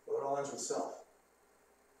 Well, it all ends with self.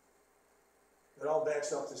 It all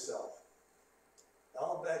backs up to self. It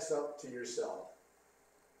all backs up to yourself.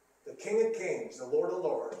 The King of Kings, the Lord of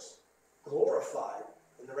Lords, glorified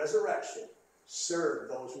in the resurrection,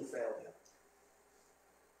 served those who failed him.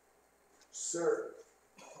 Served.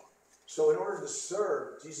 So in order to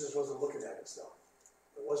serve, Jesus wasn't looking at himself.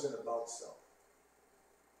 It wasn't about self.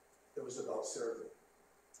 It was about serving.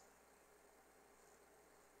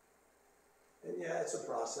 And yeah, it's a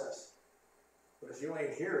process. But if you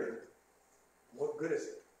ain't hearing, what good is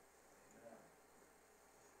it?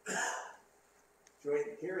 If you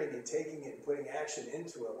ain't hearing and taking it and putting action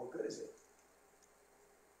into it, what good is it?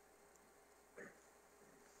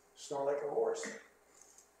 Snort like a horse.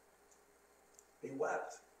 He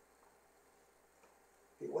wept.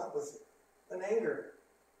 He wept with an anger.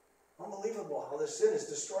 Unbelievable how this sin is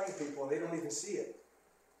destroying people and they don't even see it.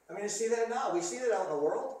 I mean, you see that now. We see that out in the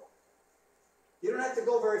world. You don't have to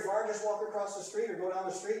go very far. Just walk across the street or go down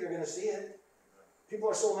the street. You're going to see it. People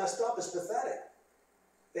are so messed up, it's pathetic.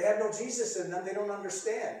 They have no Jesus in them. They don't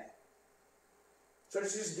understand. So to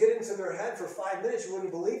just get into their head for 5 minutes, you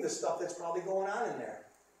wouldn't believe the stuff that's probably going on in there.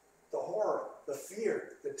 The horror, the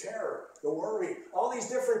fear, the terror, the worry, all these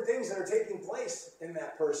different things that are taking place in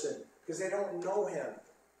that person because they don't know him.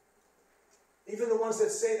 Even the ones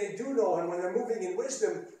that say they do know him, when they're moving in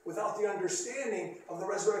wisdom without the understanding of the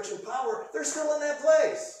resurrection power, they're still in that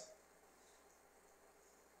place.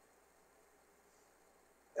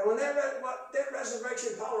 And when that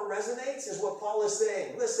resurrection power resonates is what Paul is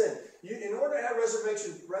saying. Listen, in order to have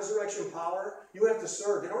resurrection power, you have to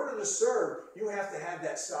serve. In order to serve, you have to have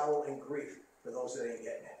that sorrow and grief for those that ain't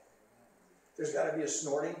getting it. There's got to be a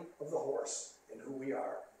snorting of the horse in who we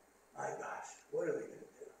are. My gosh, what are they going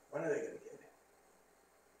to do? When are they going to get it?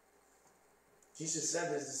 Jesus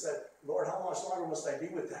said this, he said, Lord, how much longer must I be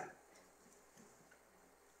with them?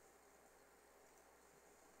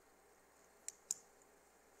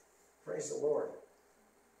 Praise the Lord.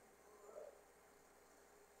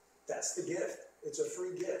 That's the gift. It's a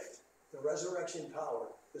free gift. The resurrection power,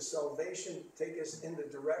 the salvation, take us in the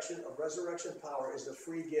direction of resurrection power is the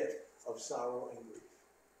free gift of sorrow and grief.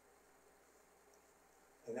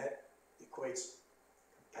 And that equates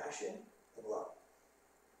compassion and love.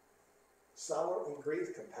 Sorrow and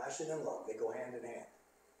grief, compassion and love, they go hand in hand.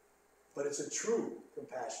 But it's a true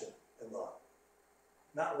compassion and love.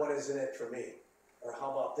 Not what is in it for me. Or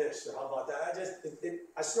how about this? Or how about that?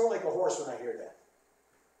 I snort like a horse when I hear that.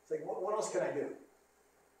 It's like, what else can I do?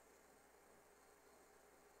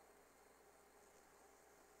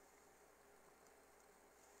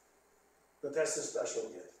 But that's the special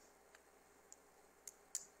gift.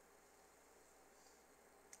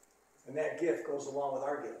 And that gift goes along with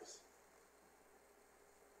our gifts.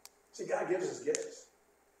 See, God gives us gifts.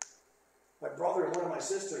 My brother and one of my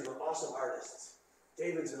sisters were awesome artists.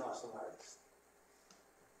 David's an awesome artist.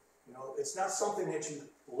 You know, it's not something that you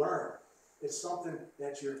learn. It's something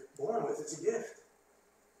that you're born with. It's a gift.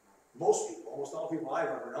 Most people, almost all people I've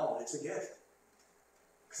ever known, it's a gift.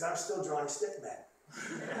 Because I'm still drawing stick men.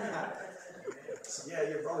 So, yeah,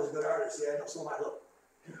 your brother's a good artist. Yeah, I know, so am I. Look.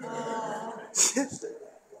 Stick man.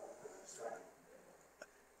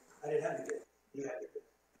 I didn't have the gift. You had the gift.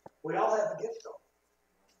 We all have the gift, though.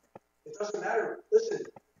 It doesn't matter. Listen,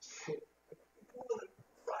 people with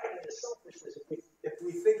pride and selfishness if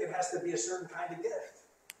we think it has to be a certain kind of gift.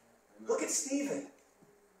 Look at Stephen.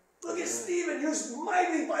 Look at Stephen, used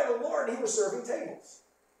mightily by the Lord, and he was serving tables.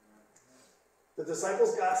 The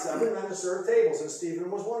disciples got 7 men to serve tables, and Stephen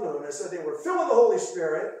was one of them. It said they were filled with the Holy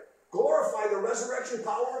Spirit, glorified the resurrection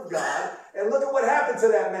power of God, and look at what happened to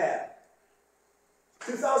that man.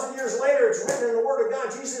 2,000 years later, it's written in the Word of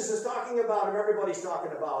God, Jesus is talking about him, everybody's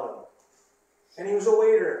talking about him. And he was a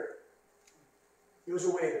waiter. He was a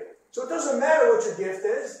waiter. So it doesn't matter what your gift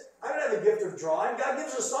is. I don't have the gift of drawing. God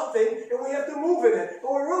gives us something, and we have to move in it.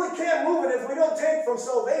 But we really can't move in it if we don't take from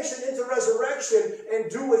salvation into resurrection and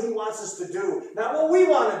do what he wants us to do. Not what we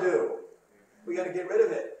want to do. We got to get rid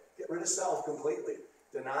of it. Get rid of self completely.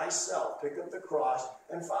 Deny self. Pick up the cross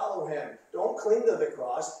and follow him. Don't cling to the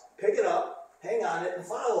cross. Pick it up, hang on it, and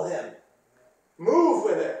follow him. Move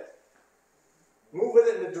with it. Move with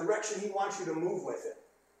it in the direction he wants you to move with it.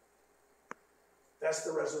 That's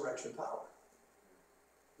the resurrection power.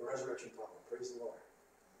 The resurrection power. Praise the Lord.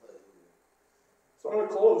 So I'm going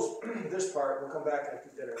to close this part. We'll come back after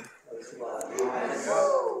dinner.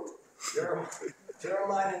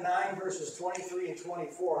 Jeremiah 9, verses 23 and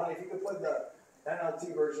 24. Honey, if you could put the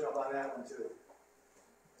NLT version up on that one too.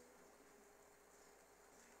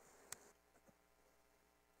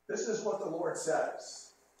 This is what the Lord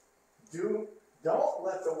says. Don't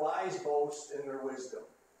let the wise boast in their wisdom,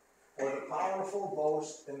 or the powerful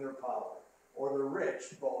boast in their power, or the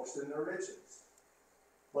rich boast in their riches.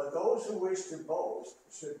 But those who wish to boast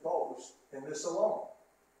should boast in this alone,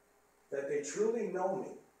 that they truly know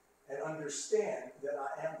me and understand that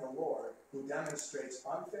I am the Lord, who demonstrates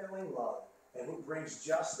unfailing love and who brings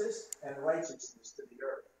justice and righteousness to the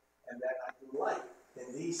earth, and that I delight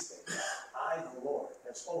in these things. I, the Lord,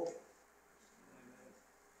 have spoken.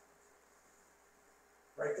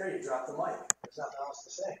 Right there, you drop the mic. There's nothing else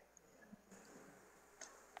to say.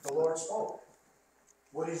 The Lord spoke.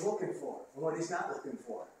 What he's looking for and what he's not looking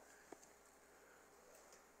for.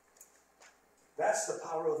 That's the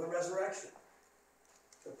power of the resurrection.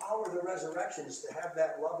 The power of the resurrection is to have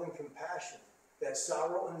that love and compassion, that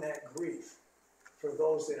sorrow and that grief for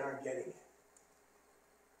those that aren't getting it.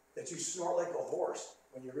 That you snort like a horse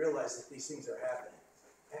when you realize that these things are happening.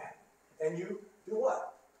 Yeah. And you do what?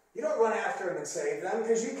 You don't run after them and save them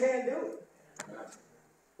because you can't do it.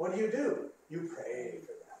 What do? You pray for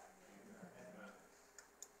them.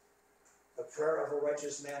 The prayer of a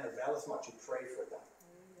righteous man availeth much. You pray for them.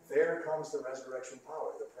 There comes the resurrection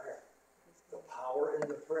power, the prayer. The power in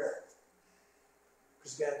the prayer.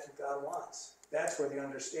 Because that's what God wants. That's where the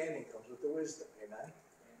understanding comes with the wisdom. Amen?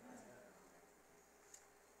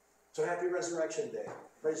 So happy Resurrection Day.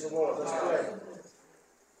 Praise the Lord. Let's pray.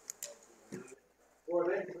 Lord,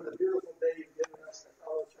 thank you for the beautiful day you've given us, the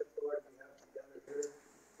fellowship, Lord, we have together here,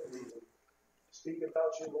 that we can speak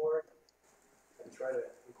about you, Lord, and try to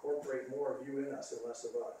incorporate more of you in us and less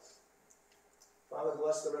of us. Father,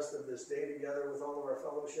 bless the rest of this day together with all of our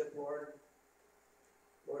fellowship, Lord.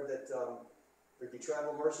 Lord, that there be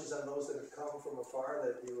travel mercies on those that have come from afar,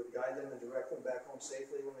 that you would guide them and direct them back home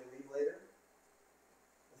safely when they leave later.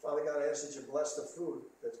 And Father God, I ask that you bless the food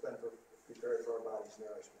that's been prepared for our body's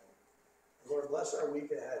nourishment. Lord, bless our week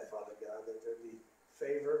ahead, Father God, that there be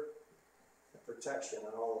favor and protection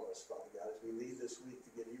on all of us, Father God, as we leave this week to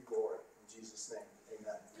give you glory.